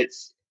 but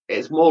it's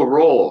more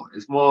raw.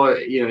 It's more,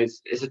 you know,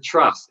 it's a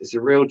trust. It's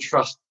a real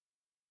trust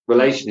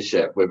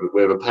relationship with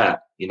a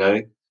pet, you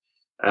know.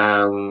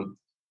 And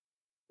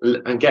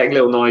getting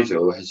little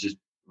Nigel has just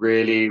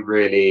really,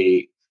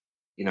 really,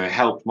 you know,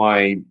 helped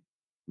my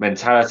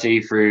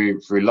mentality through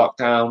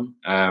lockdown.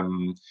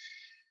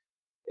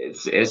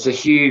 It's a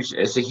huge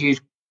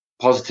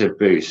positive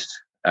boost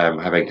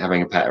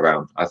having a pet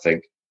around. I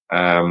think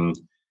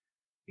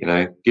you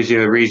know, gives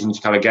you a reason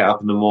to kind of get up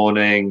in the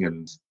morning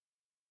and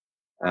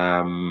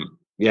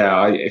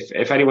yeah.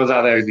 If anyone's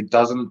out there who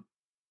doesn't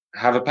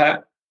have a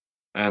pet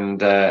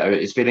and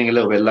is feeling a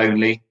little bit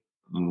lonely,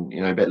 and, you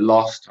know, a bit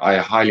lost, I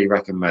highly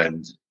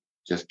recommend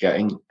just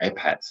getting a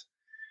pet.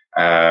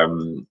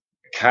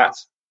 Cat,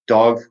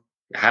 dog,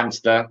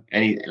 hamster,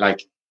 any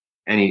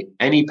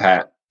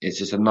pet. It's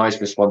just a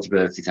nice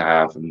responsibility to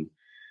have, and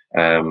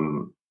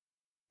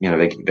you know,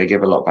 they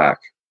give a lot back.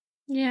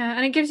 Yeah,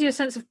 and it gives you a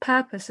sense of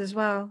purpose as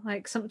well,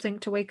 like something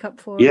to wake up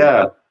for,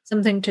 Yeah.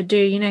 something to do.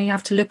 You know, you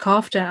have to look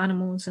after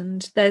animals,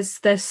 and there's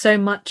so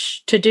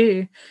much to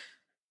do.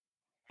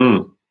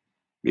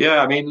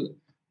 Yeah, I mean,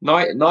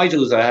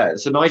 Nigel's a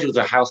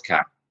house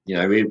cat. You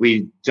know,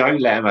 we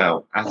don't let him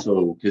out at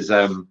all because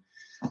I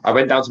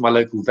went down to my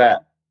local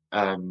vet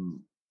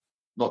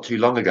not too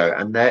long ago,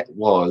 and there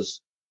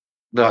was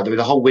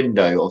the whole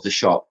window of the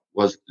shop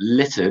was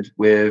littered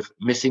with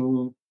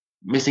missing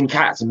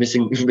cats and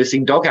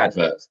missing dog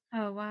adverts.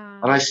 Oh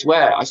wow! And I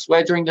swear,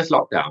 during this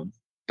lockdown,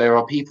 there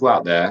are people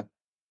out there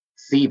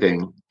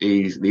thieving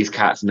these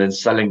cats and then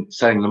selling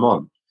them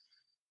on,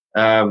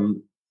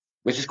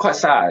 which is quite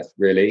sad,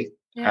 really.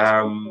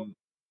 Yeah,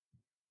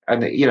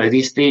 And you know,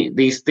 these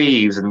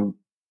thieves, and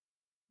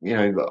you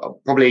know,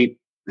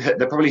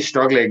 they're probably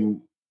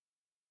struggling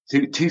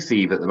to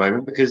thieve at the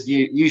moment because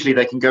usually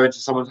they can go into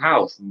someone's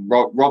house and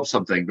rob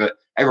something, but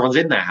everyone's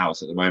in their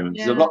house at the moment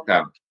because of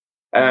lockdown.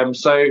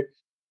 So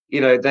you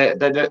know, they're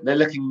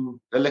looking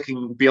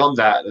beyond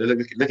that. They're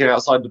looking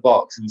outside the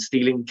box and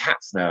stealing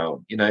cats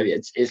now. You know,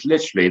 it's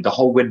literally the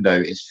whole window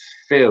is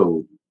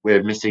filled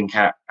with missing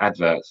cat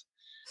adverts.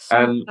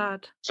 so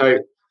sad.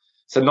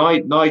 So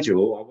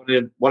Nigel,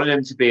 I wanted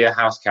him to be a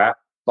house cat,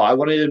 but I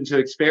wanted him to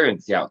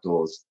experience the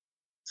outdoors.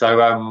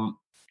 So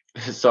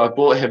so I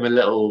bought him a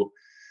little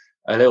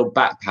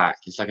backpack.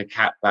 It's like a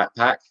cat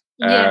backpack.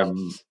 Yeah.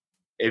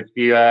 If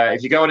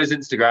you go on his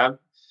Instagram,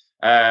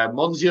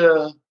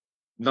 Monsieur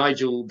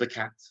Nigel the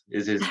cat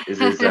is his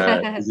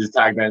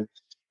tagline.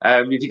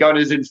 If you go on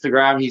his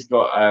Instagram, he's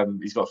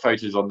got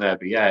photos on there.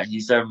 But yeah,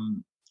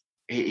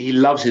 he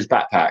loves his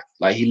backpack.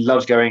 Like he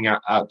loves going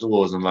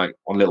outdoors and like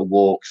on little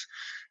walks,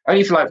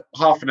 only for like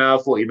half an hour,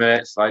 40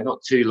 minutes, like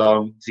not too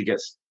long.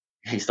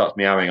 He starts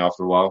meowing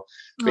after a while.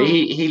 But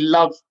he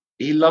loves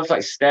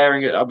like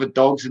staring at other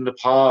dogs in the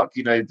park.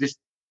 You know, this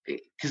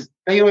because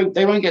they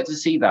won't get to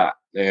see that.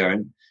 You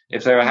know,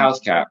 if they're a house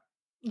cat.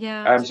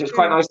 Yeah. So it's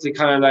quite nice to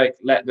kind of like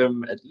let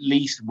them at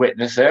least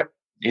witness it.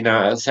 You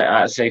know, at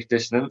a safe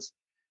distance.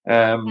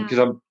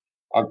 Because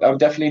I'm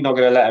definitely not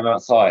going to let him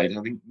outside.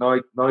 I think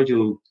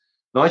Nigel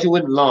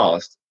wouldn't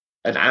last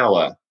an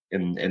hour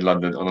in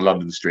London on a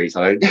London street.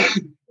 So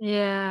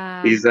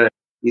Yeah. he's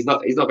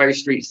not very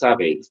street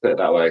savvy. Let's put it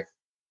that way.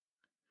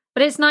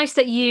 But it's nice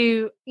that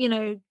you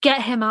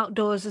get him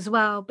outdoors as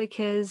well,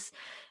 because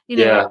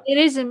Yeah.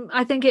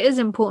 I think it is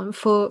important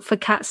for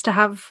cats to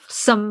have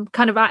some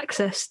kind of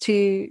access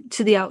to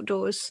the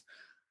outdoors,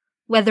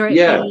 whether it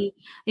be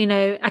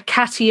a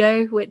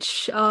catio,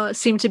 which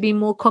seem to be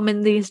more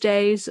common these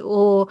days,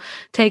 or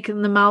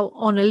taking them out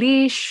on a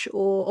leash,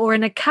 or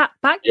in a cat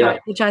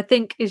backpack, which I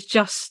think is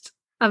just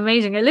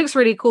amazing. It looks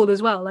really cool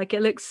as well. Like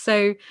it looks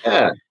so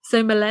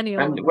millennial.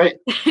 And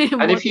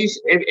if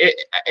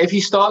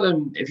you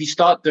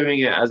start doing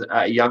it at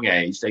a young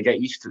age, they get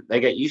used to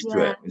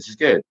it, which is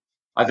good.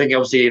 I think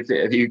obviously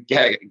if you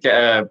get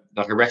a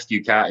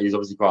rescue cat who's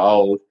obviously quite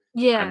old,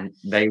 and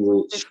they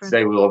will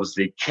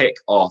obviously kick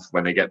off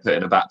when they get put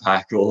in a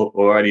backpack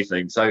or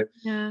anything. So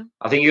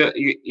I think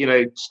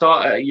you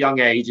start at a young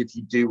age if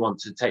you do want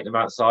to take them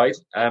outside.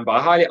 But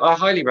I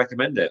highly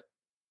recommend it.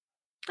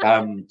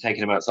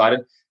 Taking them outside,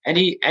 and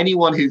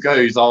anyone who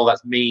goes, oh,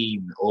 that's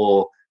mean,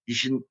 or you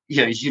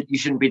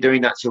shouldn't be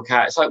doing that to your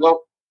cat. It's like,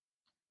 well,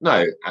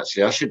 no,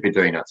 actually, I should be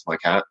doing that to my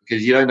cat,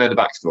 because you don't know the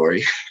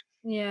backstory.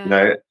 Yeah. You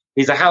know,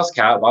 he's a house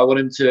cat, but I want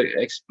him to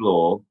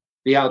explore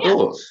the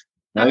outdoors.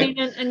 I mean,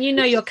 and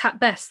your cat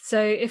best.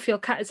 So if your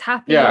cat is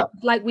happy,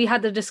 like we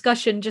had the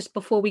discussion just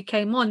before we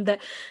came on,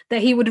 that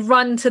he would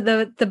run to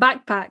the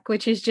backpack,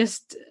 which is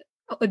just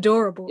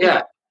adorable.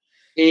 Yeah.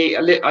 I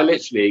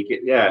literally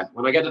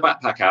when I get the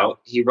backpack out,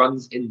 he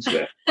runs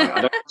into it.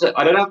 I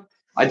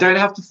don't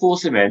have to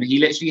force him in. He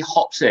literally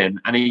hops in,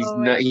 and he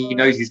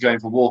knows he's going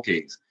for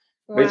walkies,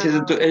 which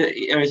is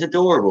it's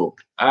adorable.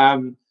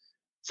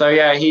 So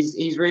yeah,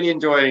 he's really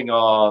enjoying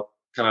our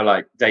kind of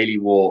like daily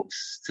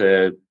walks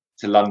to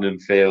London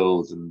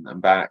Fields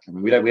and back. I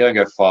mean, we don't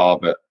go far,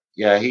 but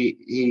yeah,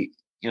 he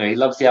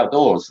loves the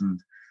outdoors,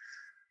 and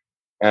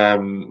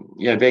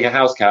being a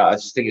house cat, I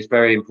just think it's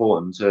very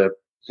important to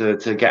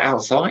get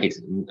outside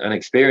and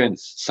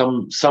experience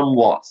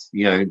somewhat,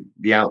 the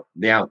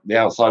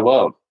outside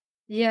world.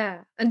 Yeah.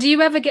 And do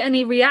you ever get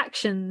any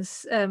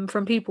reactions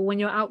from people when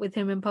you're out with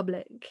him in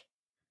public?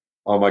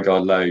 Oh my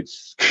God,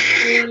 loads.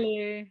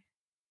 Really?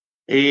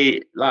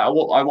 I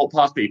walk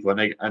past people, or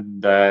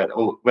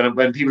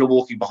when people are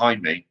walking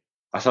behind me,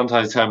 I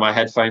sometimes turn my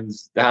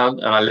headphones down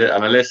and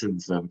I listen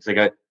to them, because they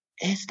go,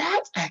 "Is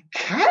that a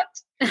cat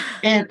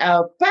in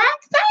a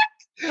backpack?"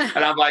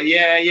 And I'm like,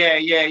 yeah,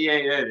 it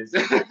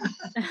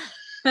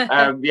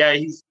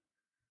is.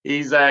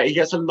 He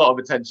gets a lot of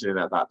attention in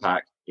that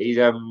backpack. It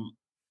kind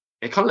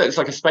of looks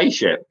like a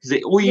spaceship,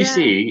 because all you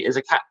see is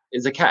a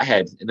cat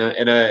head in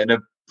a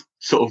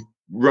sort of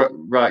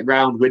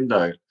round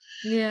window.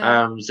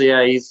 Yeah. So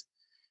yeah,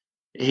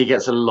 he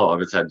gets a lot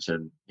of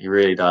attention. He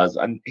really does,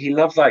 and he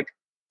loves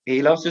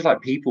just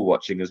like people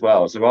watching as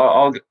well. So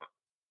I'll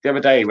the other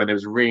day, when there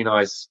was a really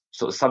nice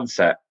sort of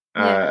sunset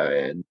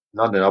in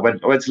London, I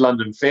went to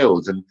London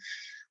Fields, and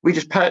we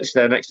just perched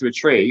there next to a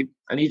tree,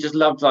 and he just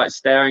loved like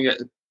staring at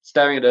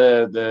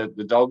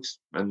the dogs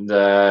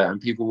and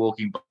people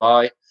walking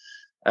by.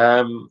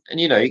 And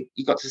you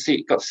got to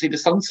see the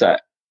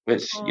sunset,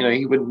 which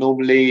he wouldn't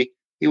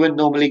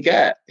normally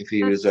get if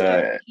he was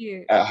at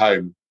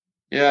home.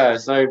 Yeah,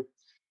 so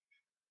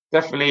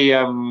definitely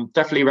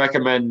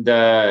recommend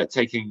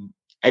taking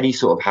any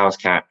sort of house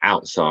cat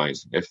outside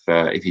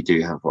if you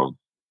do have one.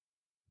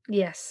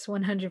 Yes,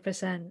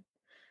 100%.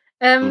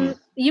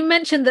 You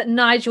mentioned that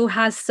Nigel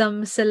has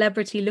some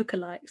celebrity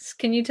lookalikes.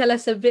 Can you tell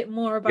us a bit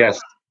more about? Yes.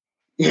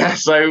 Yeah.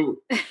 So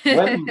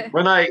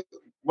when I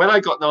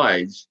got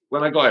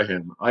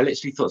him, I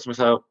literally thought to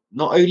myself,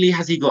 not only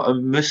has he got a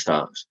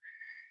moustache,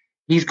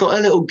 he's got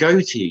a little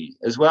goatee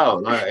as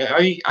well. Like,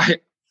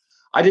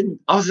 I didn't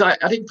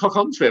clock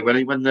onto it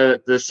when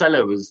the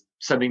seller was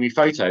sending me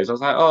photos. I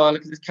was like, oh,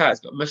 look at this cat, it's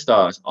got a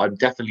moustache. I'm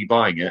definitely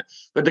buying it.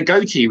 But the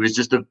goatee was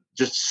just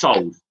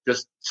sold.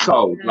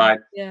 Like,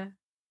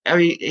 I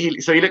mean, he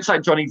looks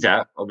like Johnny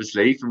Depp,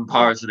 obviously, from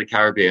Pirates of the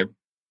Caribbean.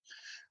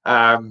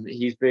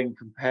 He's been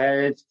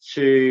compared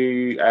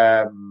to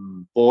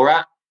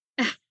Borat.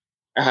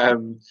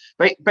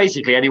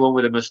 Basically anyone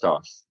with a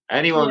moustache.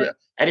 Anyone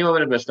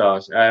with a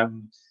moustache.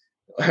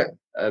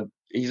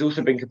 He's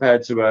also been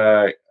compared to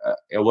a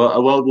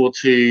World War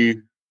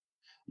II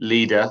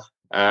leader.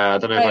 I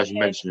don't know if I should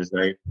mention his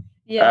name.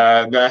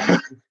 Yeah.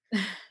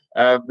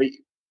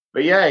 But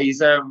but yeah, he's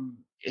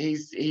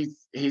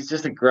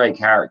just a great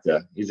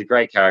character. He's a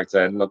great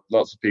character, and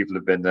lots of people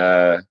have been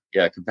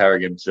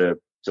comparing him to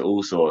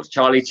all sorts.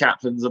 Charlie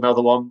Chaplin's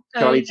another one.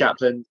 Charlie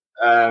Chaplin.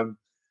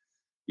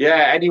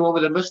 Anyone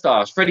with a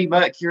mustache. Freddie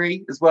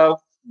Mercury as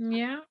well.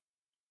 Yeah.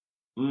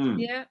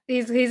 Yeah,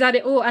 he's had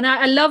it all, and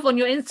I love on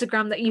your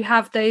Instagram that you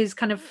have those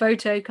kind of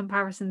photo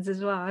comparisons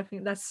as well. I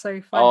think that's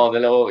so fun. Oh,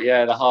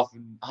 the half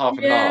and half.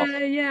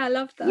 Yeah, I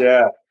love that.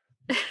 Yeah,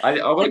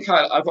 I want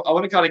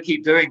to kind of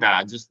keep doing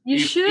that, and just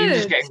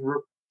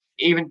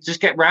even just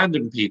get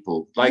random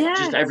people, like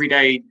just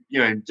everyday,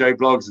 Joe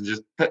Blogs, and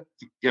just put,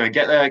 get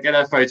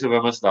their photo of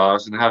a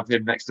mustache and have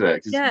him next to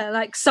it. Yeah,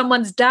 like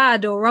someone's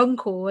dad or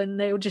uncle, and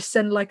they'll just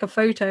send like a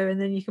photo,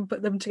 and then you can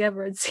put them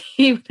together and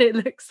see what it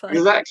looks like.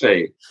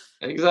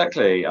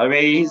 Exactly. I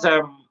mean, he's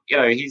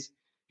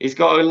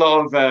got a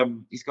lot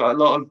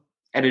of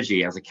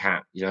energy as a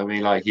cat. You know what I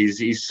mean? Like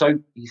he's so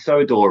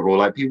adorable.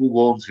 Like people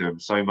warm to him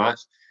so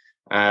much.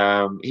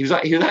 He was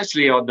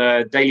actually on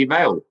Daily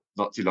Mail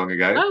not too long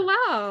ago. Oh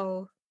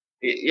wow!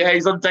 Yeah, he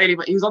was on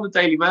the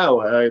Daily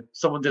Mail.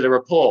 Someone did a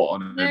report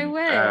on him. No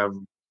way.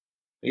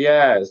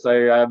 Yeah,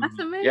 so that's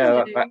amazing.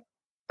 Yeah,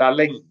 that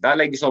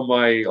link's on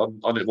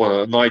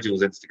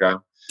Nigel's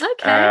Instagram.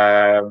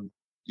 Okay.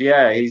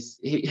 Yeah,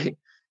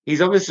 he's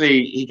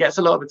obviously, he gets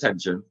a lot of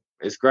attention.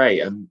 It's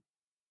great, and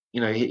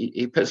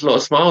he puts a lot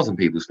of smiles on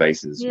people's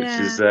faces,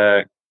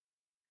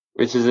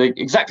 which is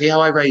exactly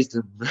how I raised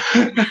him.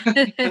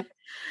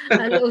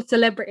 A little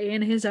celebrity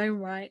in his own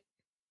right.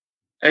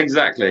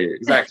 Exactly.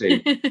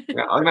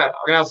 I'm gonna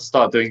have to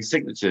start doing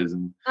signatures,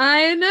 and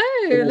I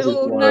know,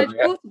 little nice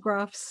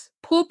photographs,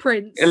 paw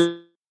prints,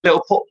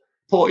 little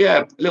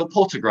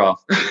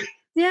portograph.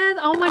 Yeah.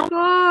 Oh my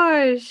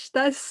gosh,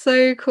 that's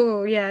so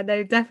cool. Yeah,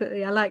 no,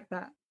 definitely, I like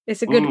that.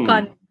 It's a good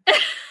pun.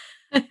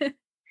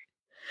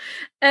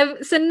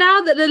 So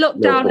now that the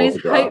lockdown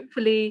is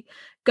hopefully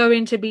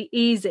going to be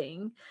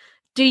easing,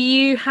 do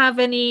you have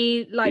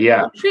any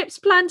trips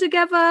planned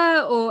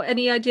together, or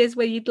any ideas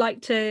where you'd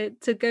like to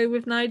go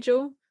with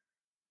Nigel?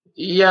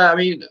 Yeah, I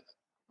mean,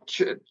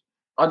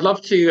 I'd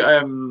love to.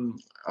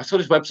 I saw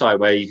this website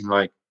where you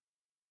can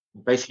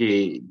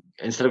basically,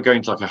 instead of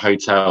going to a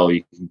hotel,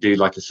 you can do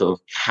a sort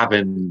of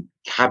cabin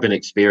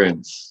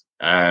experience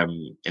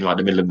in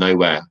the middle of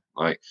nowhere.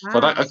 So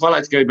I'd quite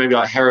like to go maybe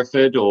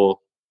Hereford or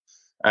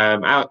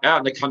out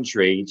in the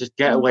country, just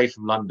get away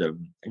from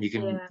London, and you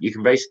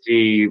can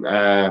basically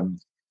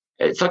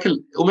it's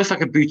almost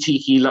like a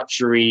boutique-y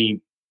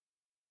luxury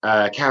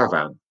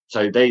caravan.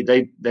 So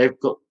they've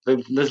got,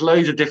 there's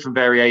loads of different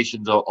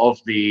variations of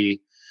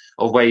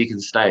where you can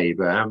stay,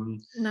 but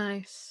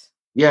nice.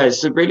 Yeah,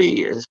 it's a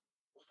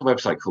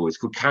website called.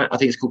 I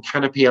think it's called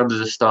Canopy Under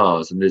the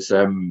Stars, and it's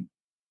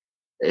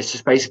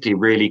just basically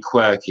really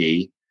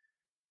quirky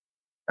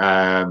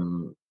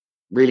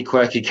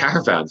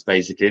caravans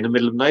basically in the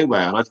middle of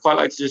nowhere. And I'd quite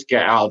like to just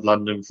get out of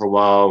London for a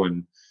while,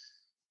 and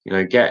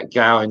get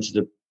out into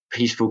the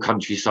peaceful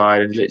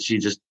countryside, and literally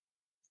just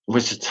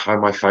almost just turn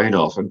my phone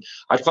off. And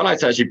I'd quite like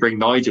to actually bring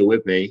Nigel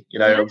with me.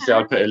 Obviously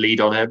I'd put a lead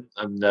on him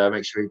and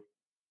make sure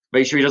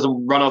he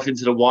doesn't run off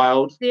into the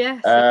wild.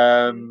 Yes.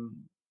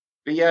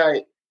 But yeah,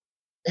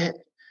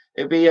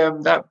 it'd be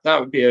that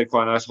would be a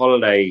quite nice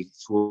holiday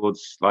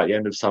towards the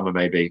end of summer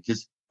maybe,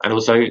 and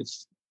also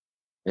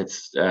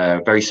it's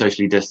very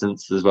socially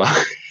distanced as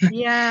well.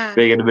 Yeah.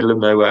 Being in the middle of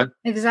nowhere.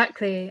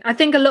 Exactly. I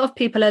think a lot of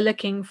people are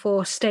looking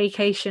for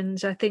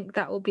staycations. I think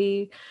that will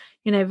be,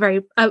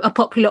 very a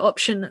popular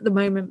option at the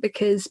moment,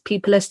 because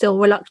people are still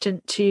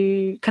reluctant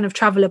to kind of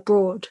travel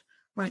abroad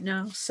right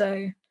now.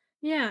 So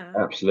yeah.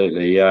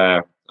 Absolutely,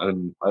 yeah.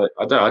 And I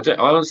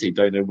honestly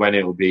don't know when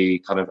it will be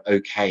kind of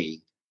okay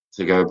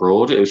to go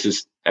abroad. It was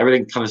just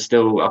everything kind of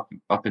still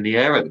up in the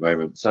air at the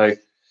moment. So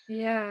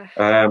yeah.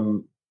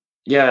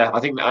 Yeah, I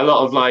think a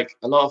lot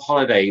of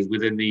holidays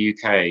within the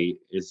UK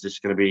is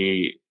just going to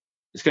be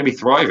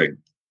thriving.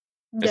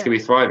 It's going to be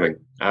thriving.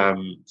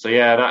 So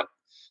yeah,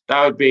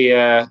 that would be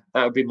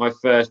my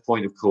first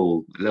point of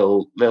call. A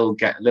little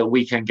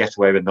weekend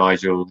getaway with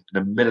Nigel in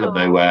the middle of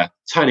nowhere,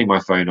 turning my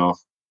phone off,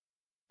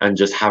 and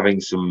just having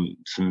some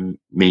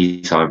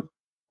me time.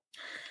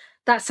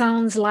 That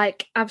sounds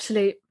like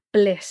absolute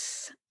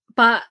bliss.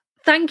 But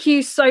thank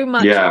you so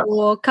much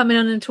for coming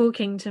on and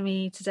talking to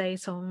me today,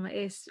 Tom.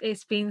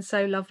 It's been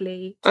so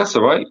lovely. That's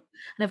all right.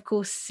 And of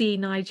course, see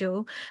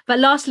Nigel. But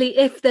lastly,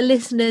 if the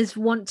listeners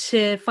want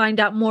to find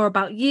out more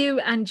about you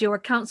and your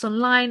accounts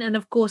online, and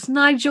of course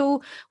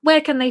Nigel, where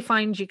can they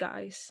find you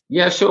guys?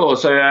 Yeah, sure.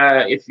 So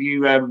if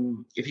you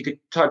could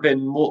type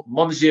in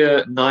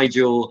Monsieur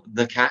Nigel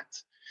the cat,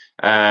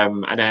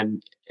 and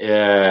then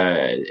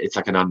it's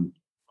like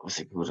what's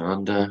it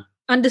called?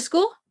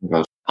 Underscore?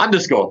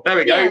 Underscore. There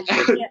we go.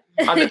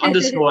 Yeah.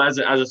 Underscore as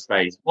a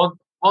space.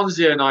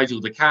 Monsieur Nigel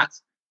the cat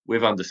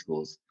with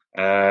underscores.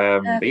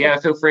 But yeah,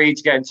 feel free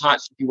to get in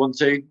touch if you want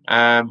to.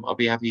 I'll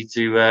be happy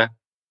to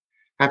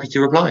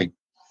reply.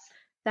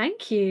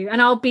 Thank you.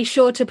 And I'll be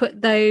sure to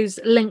put those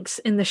links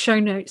in the show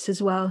notes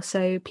as well,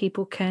 so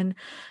people can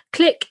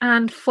click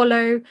and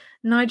follow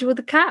Nigel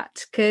the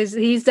cat, because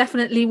he's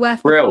definitely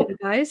worth the follow,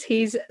 guys.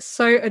 He's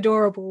so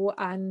adorable,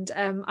 and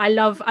I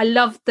love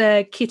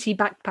the kitty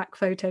backpack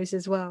photos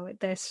as well.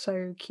 They're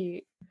so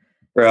cute.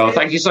 Well,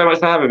 thank you so much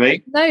for having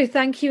me. No,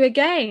 thank you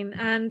again,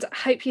 and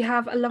hope you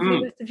have a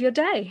lovely rest of your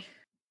day.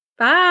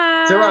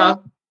 Bye. Ta-ra.